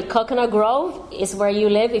Miami. Coconut Grove is where you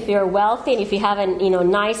live if you're wealthy and if you have a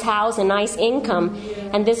nice house and nice income.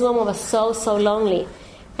 And this woman was so, so lonely.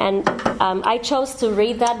 And I chose to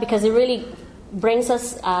read that because it really brings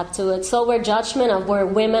us to a sober judgment of where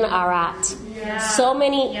women are at. So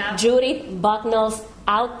many Judith Bucknells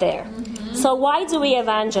out there. So why do we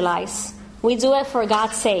evangelize? We do it for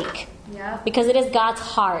God's sake, because it is God's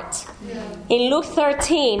heart. In Luke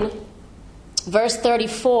 13, verse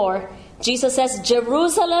 34, Jesus says,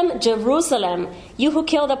 Jerusalem, Jerusalem, you who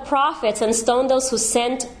kill the prophets and stone those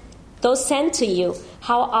sent to you.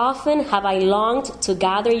 How often have I longed to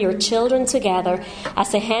gather your children together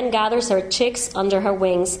as a hen gathers her chicks under her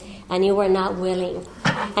wings, and you were not willing.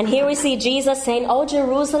 And here we see Jesus saying, oh,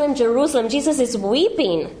 Jerusalem, Jerusalem. Jesus is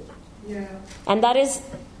weeping. And that is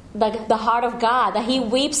the heart of God, that he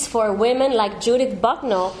weeps for women like Judith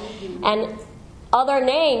Bucknell and other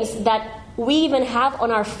names that we even have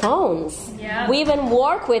on our phones. We even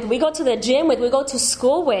work with, we go to the gym with, we go to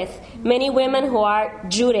school with many women who are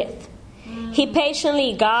Judith. He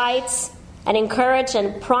patiently guides and encourages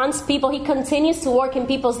and prompts people. He continues to work in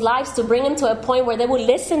people's lives to bring them to a point where they will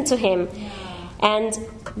listen to him. And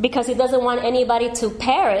because he doesn't want anybody to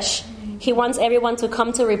perish, he wants everyone to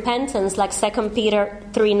come to repentance, like 2 Peter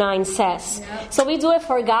 3:9 says. So we do it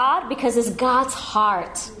for God because it's God's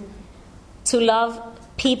heart to love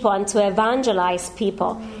people and to evangelize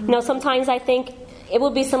people. Sometimes I think it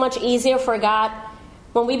would be so much easier for God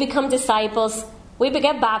when we become disciples. We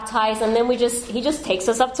get baptized and then he just takes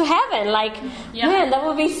us up to heaven. Man, that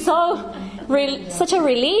would be such a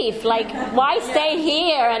relief. Why stay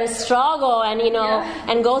here and struggle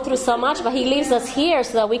and go through so much? But he leaves us here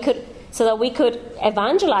so that we could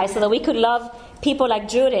evangelize, so that we could love people like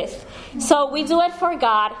Judith. So we do it for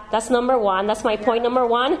God. That's number one. That's my point number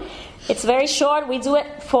one. It's very short. We do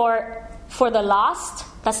it for the lost.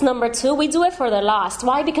 That's number two. We do it for the lost.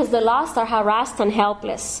 Why? Because the lost are harassed and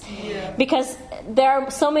helpless. Because there are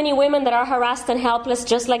so many women that are harassed and helpless,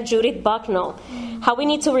 just like Judith Bucknell. How we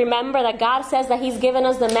need to remember that God says that He's given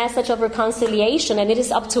us the message of reconciliation, and it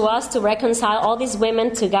is up to us to reconcile all these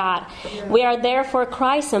women to God. We are therefore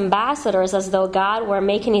Christ's ambassadors, as though God were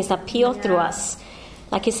making His appeal through us.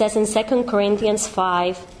 Like He says in 2 Corinthians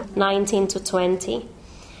 5:19-20.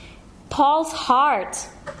 Paul's heart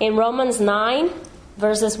in Romans 9,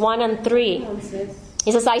 verses 1 and 3.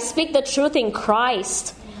 He says, I speak the truth in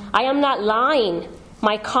Christ. I am not lying.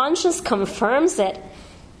 My conscience confirms it.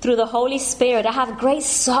 Through the Holy Spirit, I have great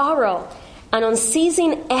sorrow and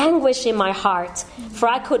unceasing anguish in my heart. For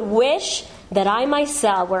I could wish that I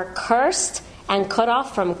myself were cursed and cut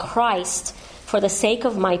off from Christ for the sake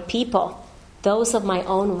of my people, those of my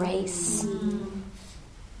own race.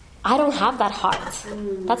 I don't have that heart.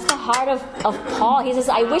 That's the heart of Paul. He says,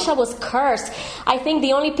 I wish I was cursed. I think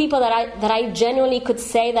the only people that I genuinely could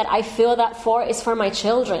say that I feel that for is for my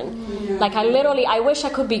children. Like I wish I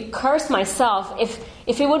could be cursed myself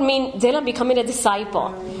if it would mean Dylan becoming a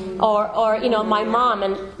disciple, or my mom,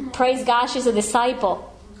 and praise God she's a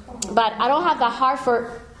disciple. But I don't have that heart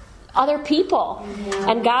for other people,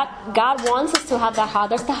 and God wants us to have that heart.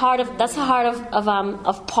 That's the heart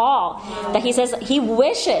of Paul, that he says he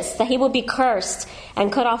wishes that he would be cursed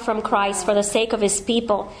and cut off from Christ for the sake of his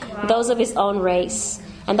people, those of his own race.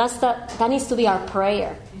 And that needs to be our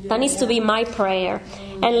prayer. That needs to be my prayer.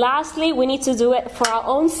 And lastly, we need to do it for our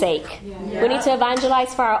own sake. We need to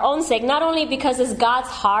evangelize for our own sake, not only because it's God's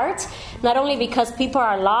heart, not only because people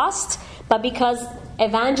are lost, but because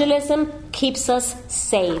evangelism keeps us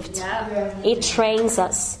saved. It trains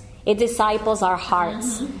us. It disciples our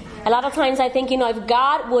hearts. A lot of times I think, if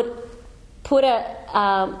God would put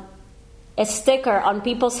a sticker on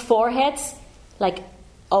people's foreheads, like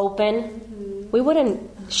open, we wouldn't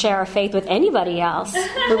share our faith with anybody else.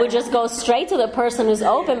 We would just go straight to the person who's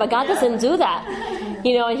open, but God doesn't do that.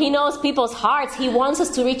 And He knows people's hearts. He wants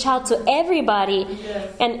us to reach out to everybody,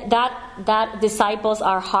 and that disciples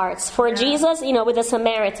our hearts. For Jesus, with the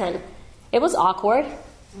Samaritan, it was awkward.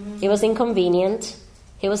 It was inconvenient.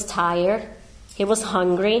 He was tired. He was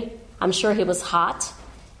hungry. I'm sure he was hot.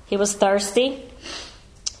 He was thirsty.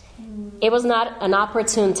 It was not an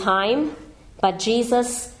opportune time, but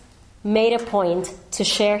Jesus made a point to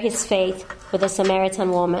share his faith with a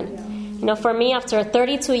Samaritan woman. For me, after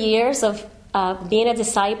 32 years of being a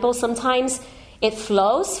disciple, sometimes it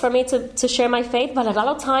flows for me to share my faith, but a lot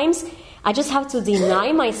of times I just have to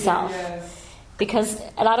deny myself. Because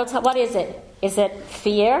a lot of times, what is it? Is it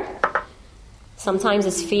fear? Sometimes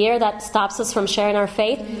it's fear that stops us from sharing our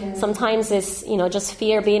faith. Sometimes it's, just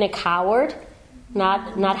fear being a coward,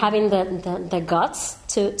 not having the guts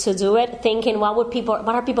to do it, thinking what are people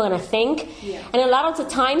going to think? And a lot of the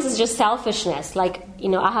times it's just selfishness. Like,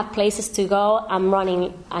 I have places to go, I'm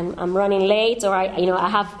running late, or I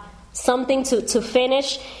have something to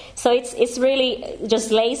finish. So it's really just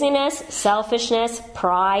laziness, selfishness,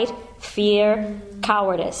 pride, fear,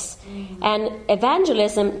 cowardice. And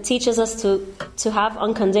evangelism teaches us to have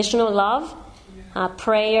unconditional love,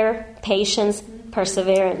 prayer, patience,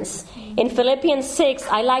 perseverance. In Philippians 6,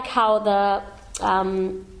 I like how the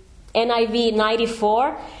NIV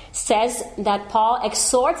 94 says that Paul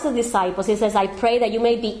exhorts the disciples. He says, I pray that you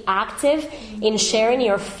may be active in sharing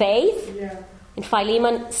your faith. In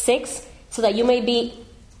Philemon 6, so that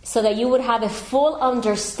you would have a full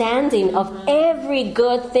understanding of every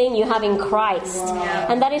good thing you have in Christ.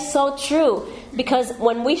 And that is so true, because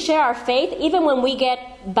when we share our faith, even when we get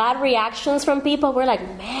bad reactions from people, we're like,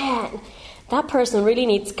 man, that person really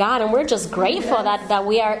needs God, and we're just grateful that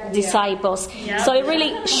we are disciples. So it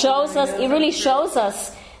really shows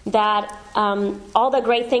us that all the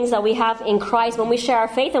great things that we have in Christ, when we share our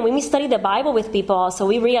faith and when we study the Bible with people also,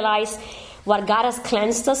 we realize what God has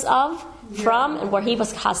cleansed us from and where He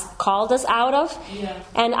has called us out of.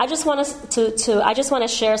 And I just want to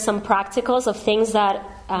share some practicals of things that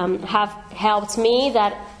have helped me,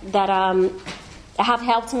 that have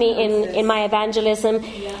helped me in my evangelism.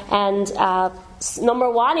 And number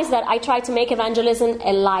one is that I try to make evangelism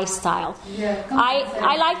a lifestyle.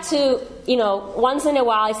 I like to, once in a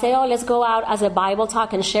while I say, let's go out as a Bible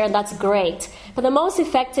talk and share. That's great. But the most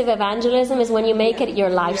effective evangelism is when you make it your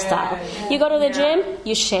lifestyle. You go to the gym,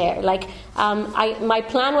 you share. Like, my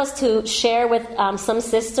plan was to share with some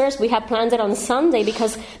sisters. We had planned it on Sunday,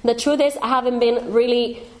 because the truth is I haven't been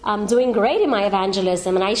really doing great in my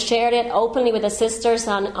evangelism. And I shared it openly with the sisters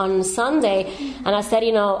on Sunday. And I said,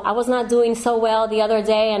 I was not doing so well the other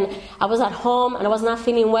day, and I was at home and I was not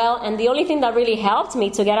feeling well. And the only thing that really helped me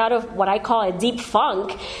to get out of what I call a deep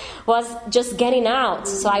funk was just getting out.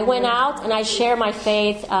 So I went out and I shared my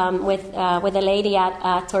faith with a lady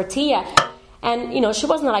at Tortilla. And, she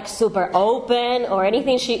wasn't like super open or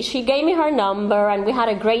anything. She gave me her number and we had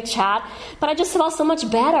a great chat. But I just felt so much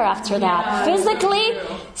better after that. Physically,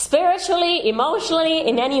 spiritually, emotionally,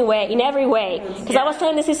 in every way. Because I was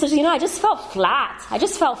telling the sisters, I just felt flat. I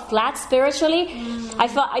just felt flat spiritually.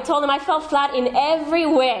 I told them I felt flat in every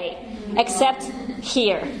way except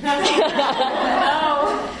here.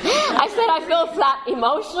 I said I feel flat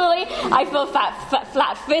emotionally, I feel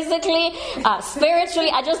flat physically, spiritually.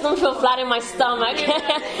 I just don't feel flat in my stomach.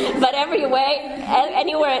 But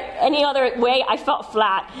any other way, I felt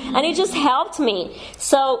flat, and it just helped me.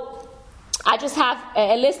 So I just have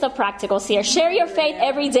a list of practicals here. Share your faith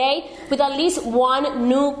every day with at least one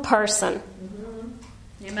new person.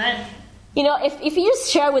 Amen. If you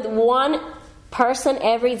just share with one person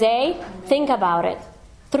every day, think about it.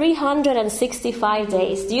 365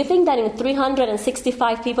 days. Do you think that in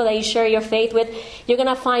 365 people that you share your faith with, you're going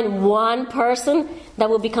to find one person that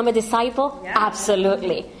will become a disciple? Yeah.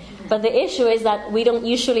 Absolutely. But the issue is that we don't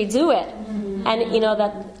usually do it. And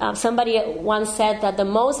that somebody once said that the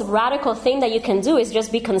most radical thing that you can do is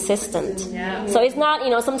just be consistent. Yeah. So it's not,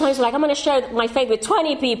 sometimes you're like, I'm going to share my faith with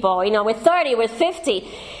 20 people, with 30, with 50.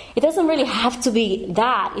 It doesn't really have to be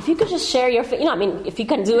that. If you could just share your faith, if you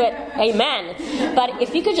can do it, amen. But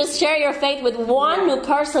if you could just share your faith with one new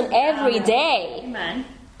person every day, amen.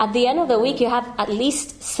 At the end of the week, you have at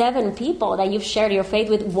least 7 people that you've shared your faith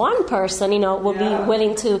with. One person, will be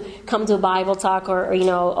willing to come to Bible talk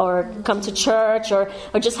or come to church or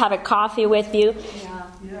just have a coffee with you.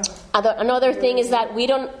 Yeah. Another thing is that we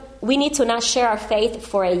need to not share our faith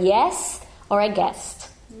for a yes or a guest.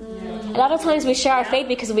 A lot of times we share our faith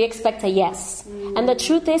because we expect a yes. And the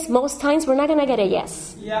truth is, most times we're not going to get a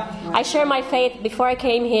yes. Yeah. I share my faith before I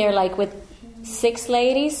came here, with 6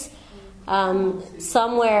 ladies.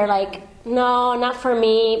 Somewhere no, not for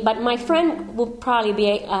me, but my friend would probably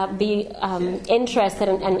be interested,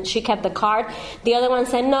 and she kept the card. The other one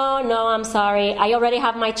said, no, I'm sorry, I already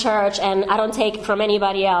have my church and I don't take from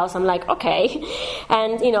anybody else. I'm like, okay.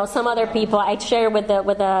 And some other people I share with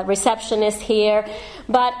the receptionist here,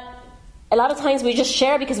 but a lot of times we just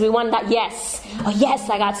share because we want that yes. Oh yes,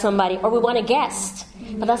 I got somebody, or we want a guest.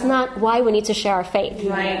 But that's not why we need to share our faith.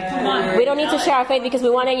 Right. We don't need to share our faith because we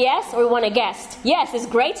want a yes or we want a guest. Yes, it's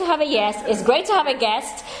great to have a yes. It's great to have a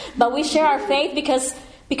guest. But we share our faith because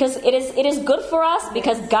it is good for us,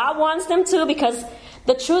 because God wants them to, because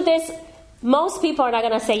the truth is, most people are not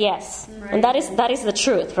going to say yes. Right. And that is the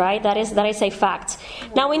truth, right? That is a fact.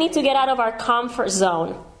 Now we need to get out of our comfort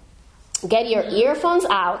zone. Get your earphones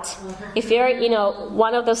out. If you're,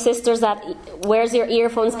 one of those sisters that wears your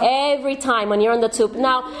earphones every time when you're on the tube.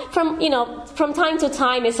 Now, from time to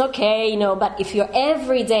time, it's okay, but if you're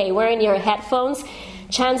every day wearing your headphones,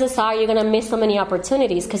 chances are you're going to miss so many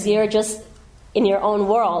opportunities because you're just in your own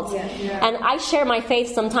world. Yeah. And I share my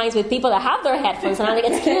faith sometimes with people that have their headphones, and I'm like,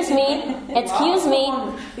 excuse me,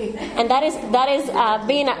 and that is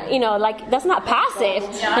being, that's not passive.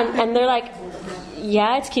 And they're like,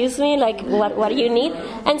 yeah, excuse me, what do you need?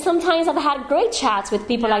 And sometimes I've had great chats with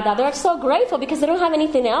people like that. They're so grateful because they don't have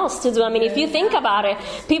anything else to do. If you think about it,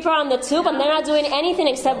 people are on the tube and they're not doing anything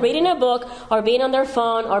except reading a book or being on their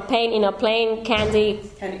phone or playing Candy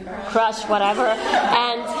Crush, whatever,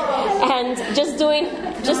 and just doing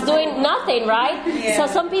nothing, right? Yeah. So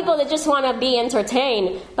some people, they just want to be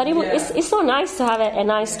entertained, but it's so nice to have a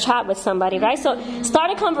nice chat with somebody, right? So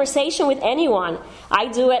start a conversation with anyone. I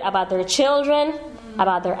do it about their children,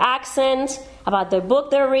 about their accent, about the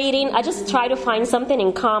book they're reading. I just try to find something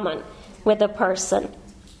in common with the person.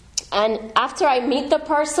 And after I meet the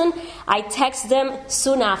person, I text them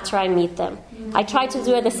soon after I meet them. I try to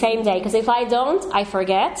do it the same day, because if I don't, I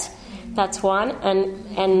forget. That's one.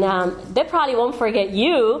 And they probably won't forget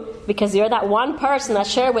you because you're that one person that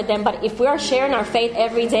shared with them. But if we are sharing our faith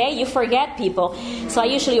every day, you forget people. So I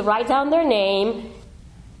usually write down their name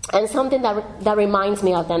and something that reminds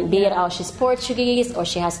me of them, be it, she's Portuguese, or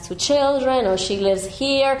she has 2 children, or she lives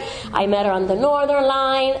here, I met her on the Northern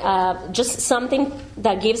Line, just something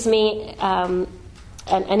that gives me an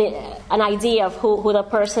idea of who the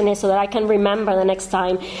person is so that I can remember the next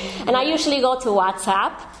time. And I usually go to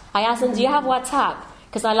WhatsApp. I ask them, do you have WhatsApp?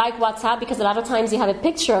 Because I like WhatsApp because a lot of times you have a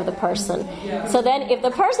picture of the person. So then if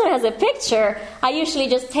the person has a picture, I usually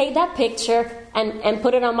just take that picture and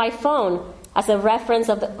put it on my phone as a reference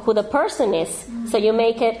of who the person is. So you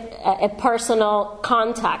make it a personal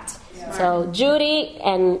contact. So Judy,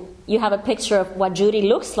 and you have a picture of what Judy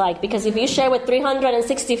looks like, because if you share with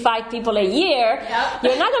 365 people a year,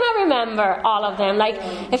 you're not going to remember all of them. Like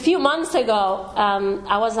a few months ago,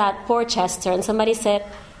 I was at Portchester, and somebody said,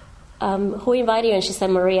 who invited you? And she said,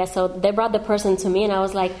 Maria. So they brought the person to me, and I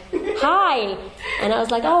was like, hi. And I was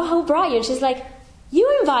like, oh, who brought you? And she's like, you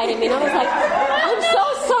invited me. And I was like, I'm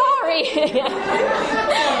so sorry.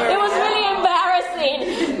 It was really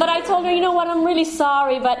embarrassing. But I told her, you know what, I'm really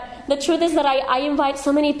sorry. But the truth is that I invite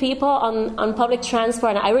so many people on public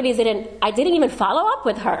transport, and I didn't even follow up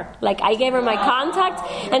with her. Like, I gave her my contact,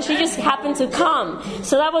 and she just happened to come.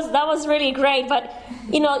 So that was really great. But,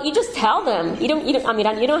 you just tell them. You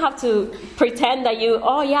don't have to pretend that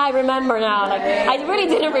oh yeah, I remember now. Like, I really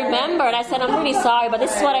didn't remember, and I said, I'm really sorry, but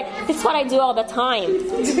this is what I do all the time.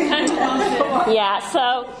 Yeah,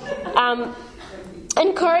 so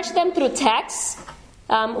encourage them through text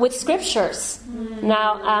with scriptures.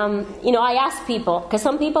 Now, I ask people, because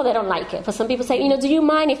some people, they don't like it. But some people say, do you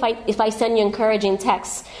mind if I send you encouraging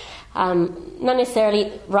texts? Not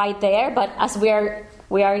necessarily right there, but as we are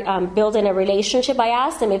building a relationship, I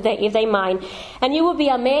ask them if they mind. And you will be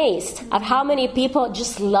amazed at how many people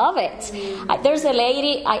just love it. There's a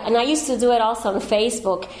lady, and I used to do it also on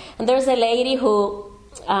Facebook, and there's a lady who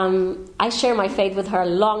I shared my faith with her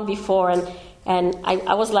long before, and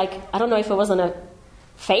I was like, I don't know if it was on a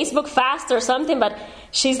Facebook fast or something, but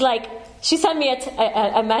she sent me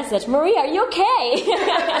a message, Maria, are you okay?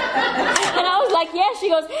 And I was like, yeah. She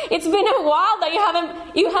goes, it's been a while that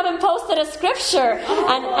you haven't posted a scripture.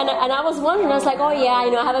 And I was wondering, I was like, oh yeah,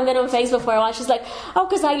 I haven't been on Facebook for a while. She's like, oh,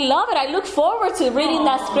 because I love it. I look forward to reading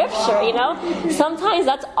that scripture, Sometimes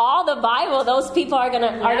that's all the Bible those people are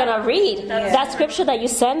gonna read. That scripture that you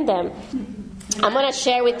send them. I'm going to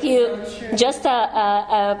share with you just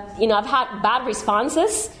I've had bad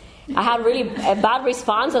responses. I had really a bad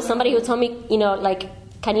response of somebody who told me,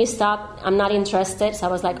 can you stop? I'm not interested. So I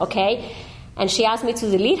was like, okay. And she asked me to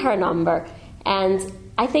delete her number. And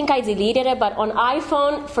I think I deleted it, but on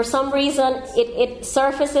iPhone, for some reason, it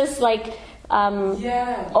surfaces like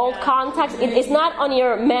old contacts. It's not on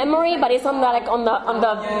your memory, but it's on the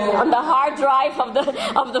hard drive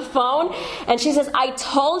of the phone. And she says, I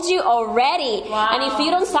told you already. Wow. And if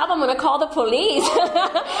you don't stop, I'm going to call the police.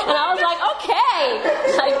 And I was like, okay.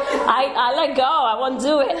 I let go. I won't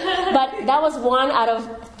do it. But that was one out of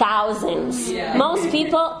thousands. Yeah. Most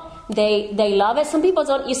people, they love it. Some people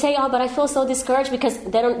don't. You say, oh, but I feel so discouraged because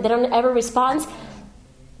they don't ever respond.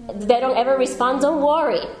 Don't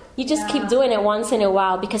worry. You just keep doing it once in a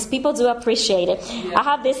while because people do appreciate it. Yeah. I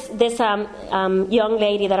have this young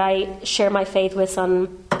lady that I share my faith with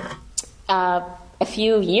a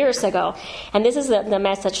few years ago. And this is the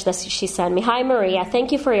message that she sent me. Hi, Maria.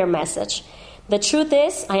 Thank you for your message. The truth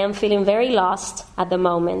is, I am feeling very lost at the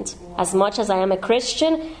moment. As much as I am a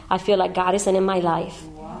Christian, I feel like God isn't in my life.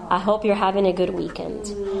 I hope you're having a good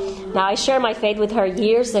weekend. Now, I shared my faith with her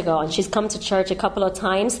years ago, and she's come to church a couple of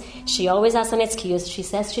times. She always has an excuse. She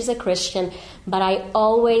says she's a Christian, but I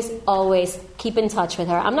always keep in touch with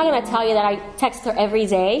her. I'm not going to tell you that I text her every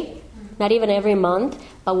day, not even every month,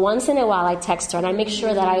 but once in a while I text her, and I make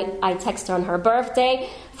sure that I text her on her birthday,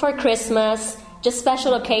 for Christmas, just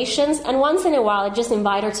special occasions, and once in a while I just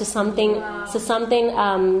invite her to something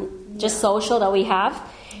just social that we have.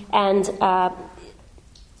 And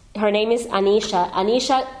her name is Anisha.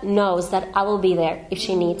 Anisha knows that I will be there if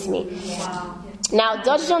she needs me. Wow. Now,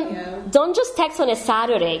 don't just text on a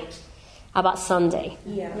Saturday about Sunday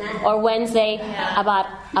or Wednesday about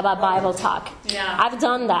Bible talk. Yeah. I've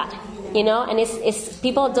done that, and it's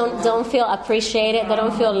people don't feel appreciated. They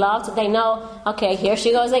don't feel loved. They know, okay, here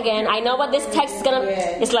she goes again. I know what this text is gonna.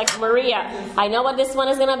 It's like Maria. I know what this one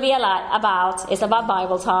is gonna be about. It's about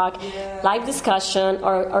Bible talk, live discussion,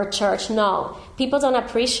 or church. No. People don't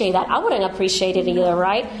appreciate that. I wouldn't appreciate it either,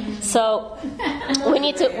 right? So we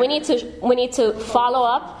need to follow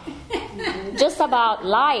up just about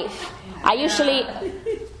life. I usually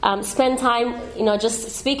spend time, just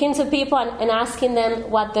speaking to people and asking them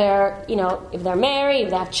what they're, if they're married, if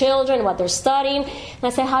they have children, what they're studying. And I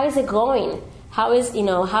say, how is it going? How is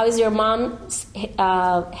your mom's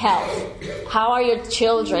health? How are your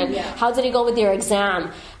children? How did it go with your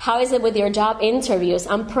exam? How is it with your job interviews?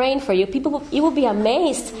 I'm praying for you. You will be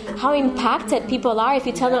amazed how impacted people are if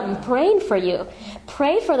you tell them, I'm praying for you.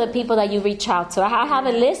 Pray for the people that you reach out to. I have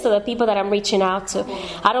a list of the people that I'm reaching out to.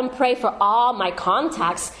 I don't pray for all my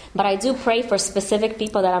contacts, but I do pray for specific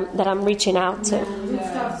people that I'm reaching out to.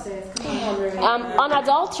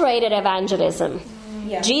 Unadulterated evangelism.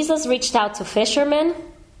 Jesus reached out to fishermen,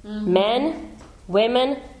 men,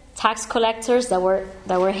 women, tax collectors that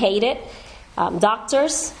were hated,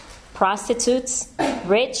 doctors, prostitutes,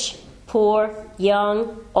 rich, poor,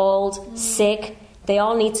 young, old, sick. They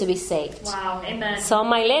all need to be saved. Wow, amen. So on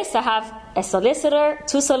my list, I have a solicitor,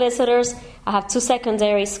 2 solicitors. I have 2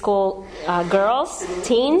 secondary school girls,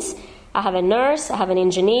 teens. I have a nurse, I have an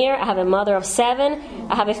engineer, I have a mother of 7,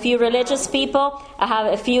 I have a few religious people, I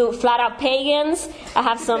have a few flat-out pagans, I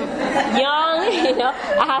have some young,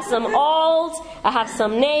 I have some old, I have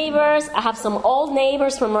some neighbors, I have some old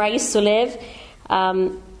neighbors from where I used to live,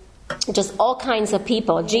 just all kinds of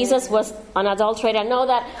people. Jesus was unadulterated. I know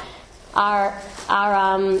that our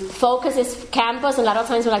focus is campus, and a lot of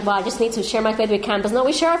times we're like, well, I just need to share my faith with campus. No,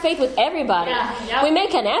 we share our faith with everybody. We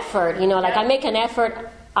make an effort, I make an effort.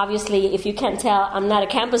 Obviously, if you can't tell, I'm not a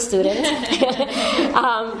campus student.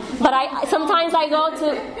 But sometimes I go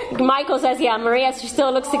to, Michael says, yeah, Maria, she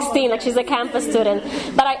still looks 16, like she's a campus student.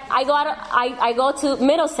 But I go to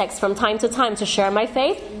Middlesex from time to time to share my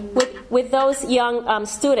faith with those young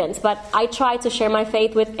students. But I try to share my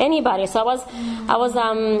faith with anybody. So I was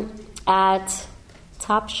at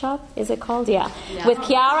Topshop, is it called? Yeah. With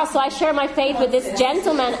Kiara. So I share my faith with this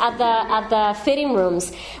gentleman at the fitting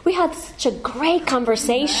rooms. We had such a great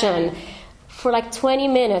conversation for like 20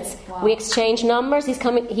 minutes. Wow. We exchanged numbers. He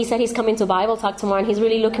said he's coming to Bible Talk tomorrow, and he's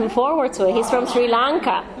really looking forward to it. He's from Sri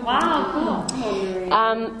Lanka. Wow,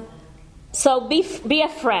 cool. So be a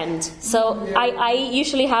friend. So I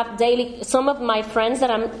usually have daily, some of my friends that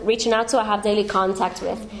I'm reaching out to, I have daily contact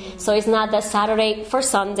with. So it's not that Saturday for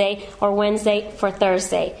Sunday or Wednesday for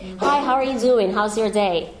Thursday. Hi, how are you doing? How's your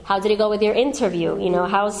day? How did it go with your interview?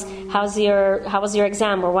 How was your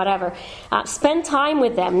exam or whatever? Spend time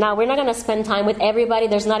with them. Now, we're not going to spend time with everybody.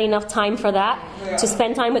 There's not enough time for that, to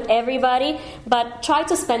spend time with everybody. But try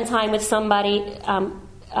to spend time with somebody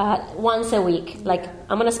once a week. Like,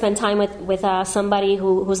 I'm going to spend time with somebody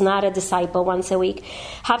who's not a disciple once a week.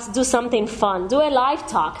 Do something fun. Do a live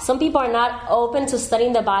talk. Some people are not open to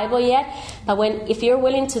studying the Bible yet, but if you're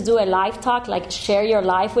willing to do a live talk, like share your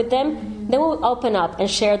life with them, they will open up and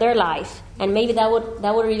share their life, and maybe that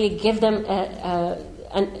would really give them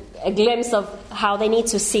a glimpse of how they need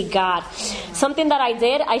to seek God. Something that I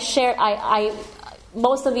did, I shared.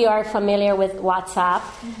 Most of you are familiar with WhatsApp,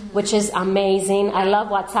 which is amazing. I love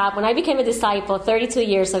WhatsApp. When I became a disciple 32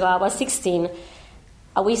 years ago, I was 16.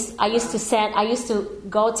 I used to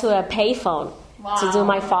go to a payphone to do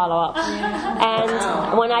my follow-up.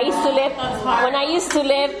 And when I used to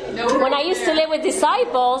live with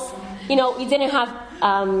disciples, we didn't have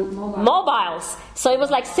mobiles. So it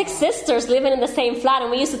was like 6 sisters living in the same flat,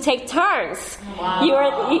 and we used to take turns. Wow.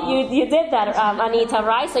 You did that, Anita,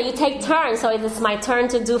 right? So you take turns. So it's my turn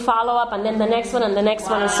to do follow-up, and then the next one, and the next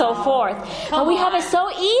one, and so forth. And we have it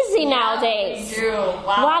so easy nowadays.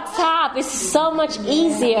 WhatsApp is so much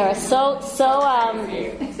easier, so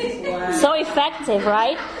effective,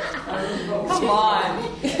 right? Come on.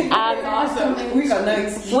 Awesome. We got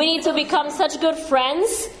notes. We need to become such good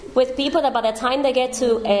friends with people that by the time they get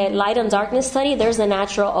to a light and darkness study, there's a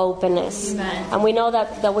natural openness. Amen. And we know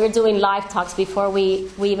that we're doing live talks before we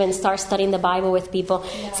even start studying the Bible with people.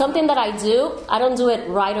 Yeah. Something that I don't do it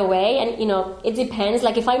right away. And, it depends.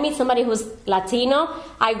 Like if I meet somebody who's Latino,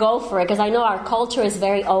 I go for it because I know our culture is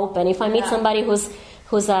very open. If I meet somebody who's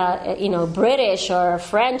British or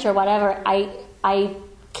French or whatever, I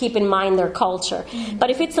keep in mind their culture. Mm-hmm. But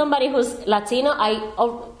if it's somebody who's Latino,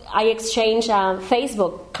 I exchange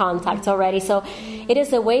Facebook contacts already. So it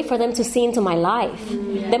is a way for them to see into my life.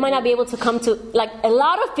 Yeah. They might not be able to come to, like a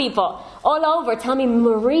lot of people all over tell me,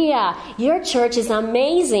 Maria, your church is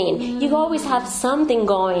amazing. You always have something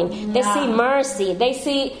going. They see mercy. They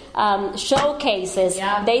see showcases.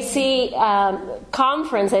 Yeah. They see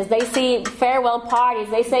conferences. They see farewell parties.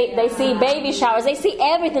 They see baby showers. They see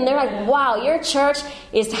everything. They're like, wow, your church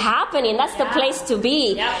is happening. That's the place to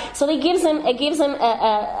be. Yeah. So it gives them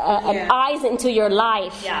an eyes into your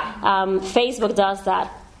life. Yeah. Facebook does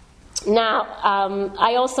that. Now,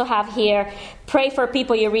 I also have here, pray for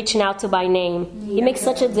people you're reaching out to by name. It makes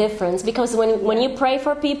such a difference because when you pray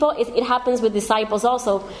for people, it happens with disciples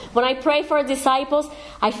also. When I pray for disciples,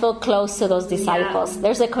 I feel close to those disciples. Yeah.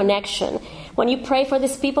 There's a connection. When you pray for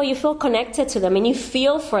these people, you feel connected to them and you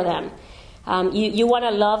feel for them. You want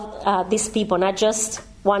to love these people, not just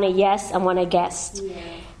want a yes and want a guest. Yeah.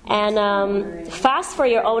 And fast for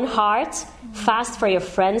your own heart, fast for your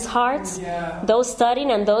friends' hearts, those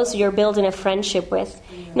studying and those you're building a friendship with.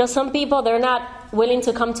 Some people, they're not willing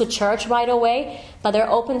to come to church right away, but they're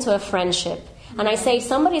open to a friendship. And I say, if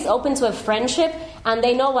somebody's open to a friendship and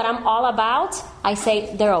they know what I'm all about, I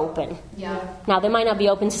say they're open. Yeah. Now, they might not be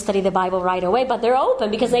open to study the Bible right away, but they're open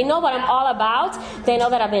because they know what I'm all about. They know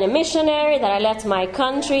that I've been a missionary, that I left my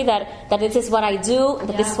country, that this is what I do,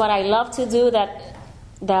 that this is what I love to do, that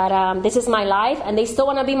this is my life, and they still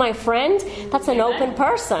want to be my friend. That's an open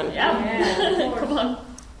person. Yeah. Come on.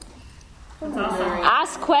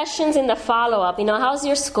 Ask questions in the follow-up. How's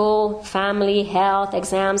your school, family, health,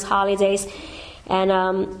 exams, holidays? And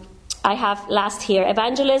I have last here,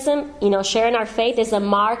 evangelism, sharing our faith is a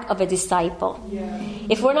mark of a disciple. Yeah.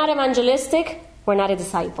 If we're not evangelistic, we're not a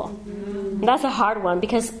disciple. Mm-hmm. That's a hard one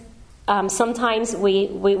because sometimes we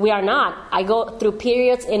are not. I go through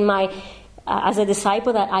periods in my as a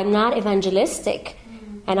disciple that I'm not evangelistic.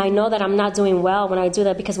 And I know that I'm not doing well when I do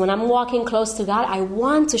that because when I'm walking close to God, I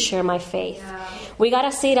want to share my faith. Yeah. We got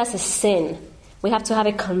to see it as a sin. We have to have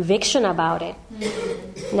a conviction about it.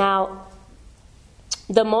 Mm-hmm. Now,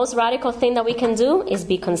 the most radical thing that we can do is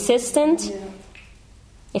be consistent. Yeah.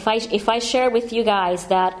 If I share with you guys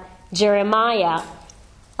that Jeremiah,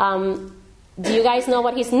 do you guys know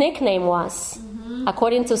what his nickname was? Mm-hmm.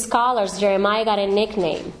 According to scholars, Jeremiah got a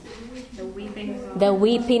nickname. The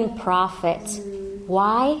Weeping Prophet.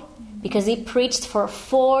 Why? Because he preached for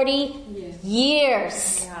 40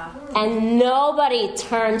 years. Yeah. And nobody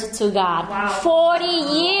turned to God. Wow. 40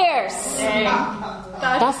 years.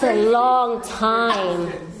 That's a long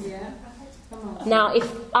time. Now, if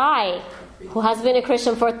I, who has been a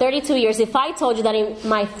Christian for 32 years, if I told you that in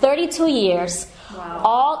my 32 years,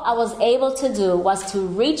 all I was able to do was to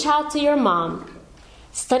reach out to your mom,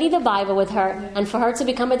 study the Bible with her, and for her to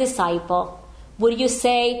become a disciple, would you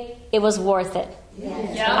say it was worth it?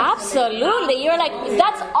 Yes. Yeah. Absolutely. You're like,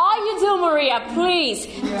 that's all you do, Maria, please.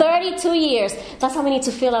 32 years. That's how we need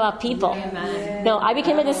to feel about people. Amen. No, I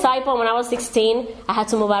became a disciple when I was 16. I had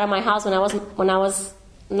to move out of my house when I was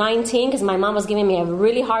 19 because my mom was giving me a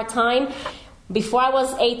really hard time. Before I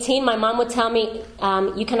was 18, my mom would tell me,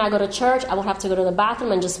 you cannot go to church. I would have to go to the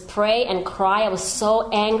bathroom and just pray and cry. I was so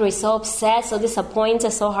angry, so upset, so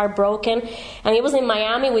disappointed, so heartbroken. And it was in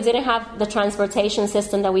Miami. We didn't have the transportation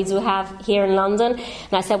system that we do have here in London.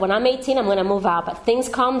 And I said, when I'm 18, I'm going to move out. But things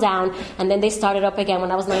calmed down, and then they started up again when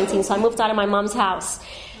I was 19. So I moved out of my mom's house.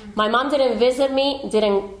 My mom didn't visit me,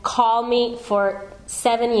 didn't call me for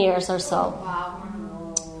 7 years or so. Wow.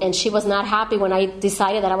 And she was not happy when I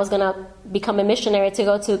decided that I was going to become a missionary to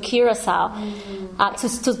go to Curacao,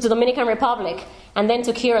 to Dominican Republic, and then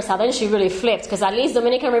to Curacao. Then she really flipped, because at least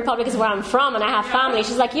Dominican Republic is where I'm from, and I have family.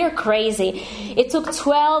 She's like, you're crazy. It took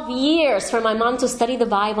 12 years for my mom to study the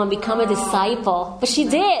Bible and become a disciple. But she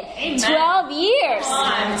did. Amen. 12 years.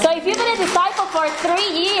 So if you've been a disciple for 3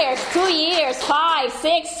 years, 2 years, 5,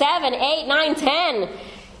 6, 7, 8, 9, 10...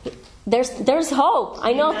 There's hope.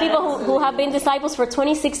 I know people who have been disciples for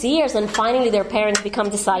 26 years and finally their parents become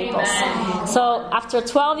disciples. Amen. So after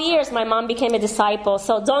 12 years, my mom became a disciple.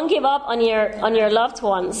 So don't give up on your loved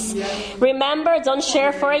ones. Remember, don't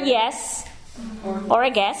share for a yes or a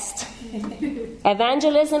guest.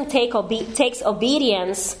 Evangelism takes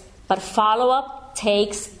obedience, but follow-up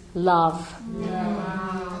takes love.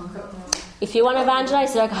 If you want to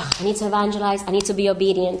evangelize, you're like, I need to evangelize, I need to be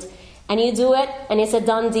obedient. And you do it, and it's a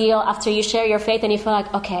done deal after you share your faith, and you feel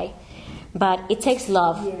like, okay. But it takes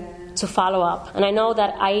love to follow up. And I know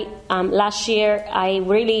that last year, I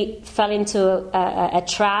really fell into a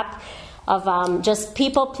trap of just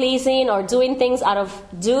people-pleasing or doing things out of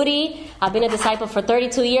duty. I've been a disciple for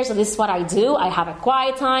 32 years, so this is what I do. I have a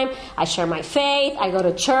quiet time. I share my faith. I go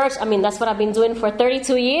to church. I mean, that's what I've been doing for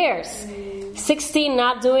 32 years. 16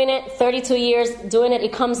 not doing it, 32 years doing it,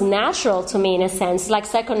 it comes natural to me in a sense, like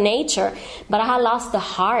second nature. But I had lost the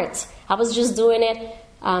heart. I was just doing it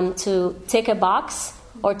to tick a box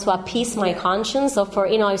or to appease my conscience. So for,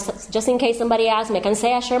 just in case somebody asks me, I can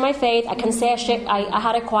say I share my faith, I can say I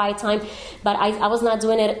had a quiet time, but I was not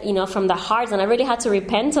doing it, from the heart, and I really had to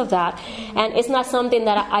repent of that. And it's not something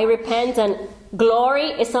that I repent, and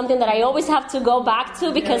glory is something that I always have to go back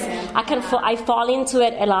to because I fall into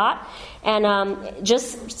it a lot. And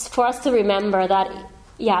just for us to remember that,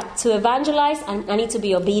 to evangelize, I need to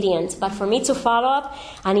be obedient. But for me to follow up,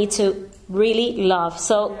 I need to really love.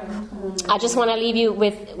 So I just want to leave you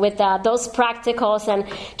with those practicals, and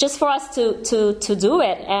just for us to do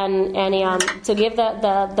it and to give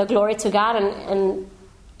the glory to God and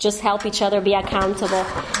just help each other be accountable.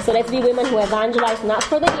 So let's be women who evangelize, not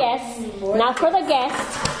for the yes, not for the guest,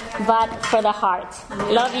 but for the heart.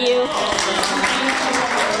 Love you.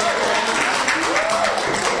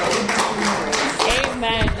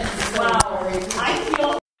 Amen. Wow.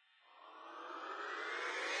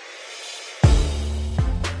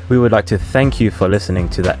 We would like to thank you for listening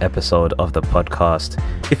to that episode of the podcast.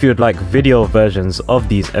 If you would like video versions of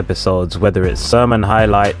these episodes, whether it's sermon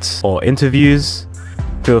highlights or interviews,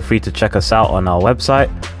 feel free to check us out on our website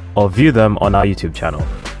or view them on our YouTube channel.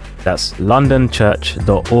 That's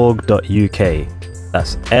londonchurch.org.uk.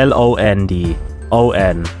 That's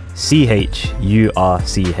LONDONCHURCH.org.uk.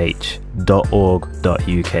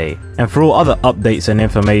 church.org.uk. And for all other updates and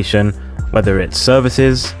information, whether it's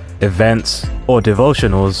services, events, or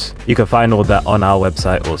devotionals, you can find all that on our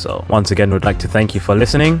website also. Once again, we'd like to thank you for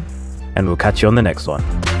listening, and we'll catch you on the next one.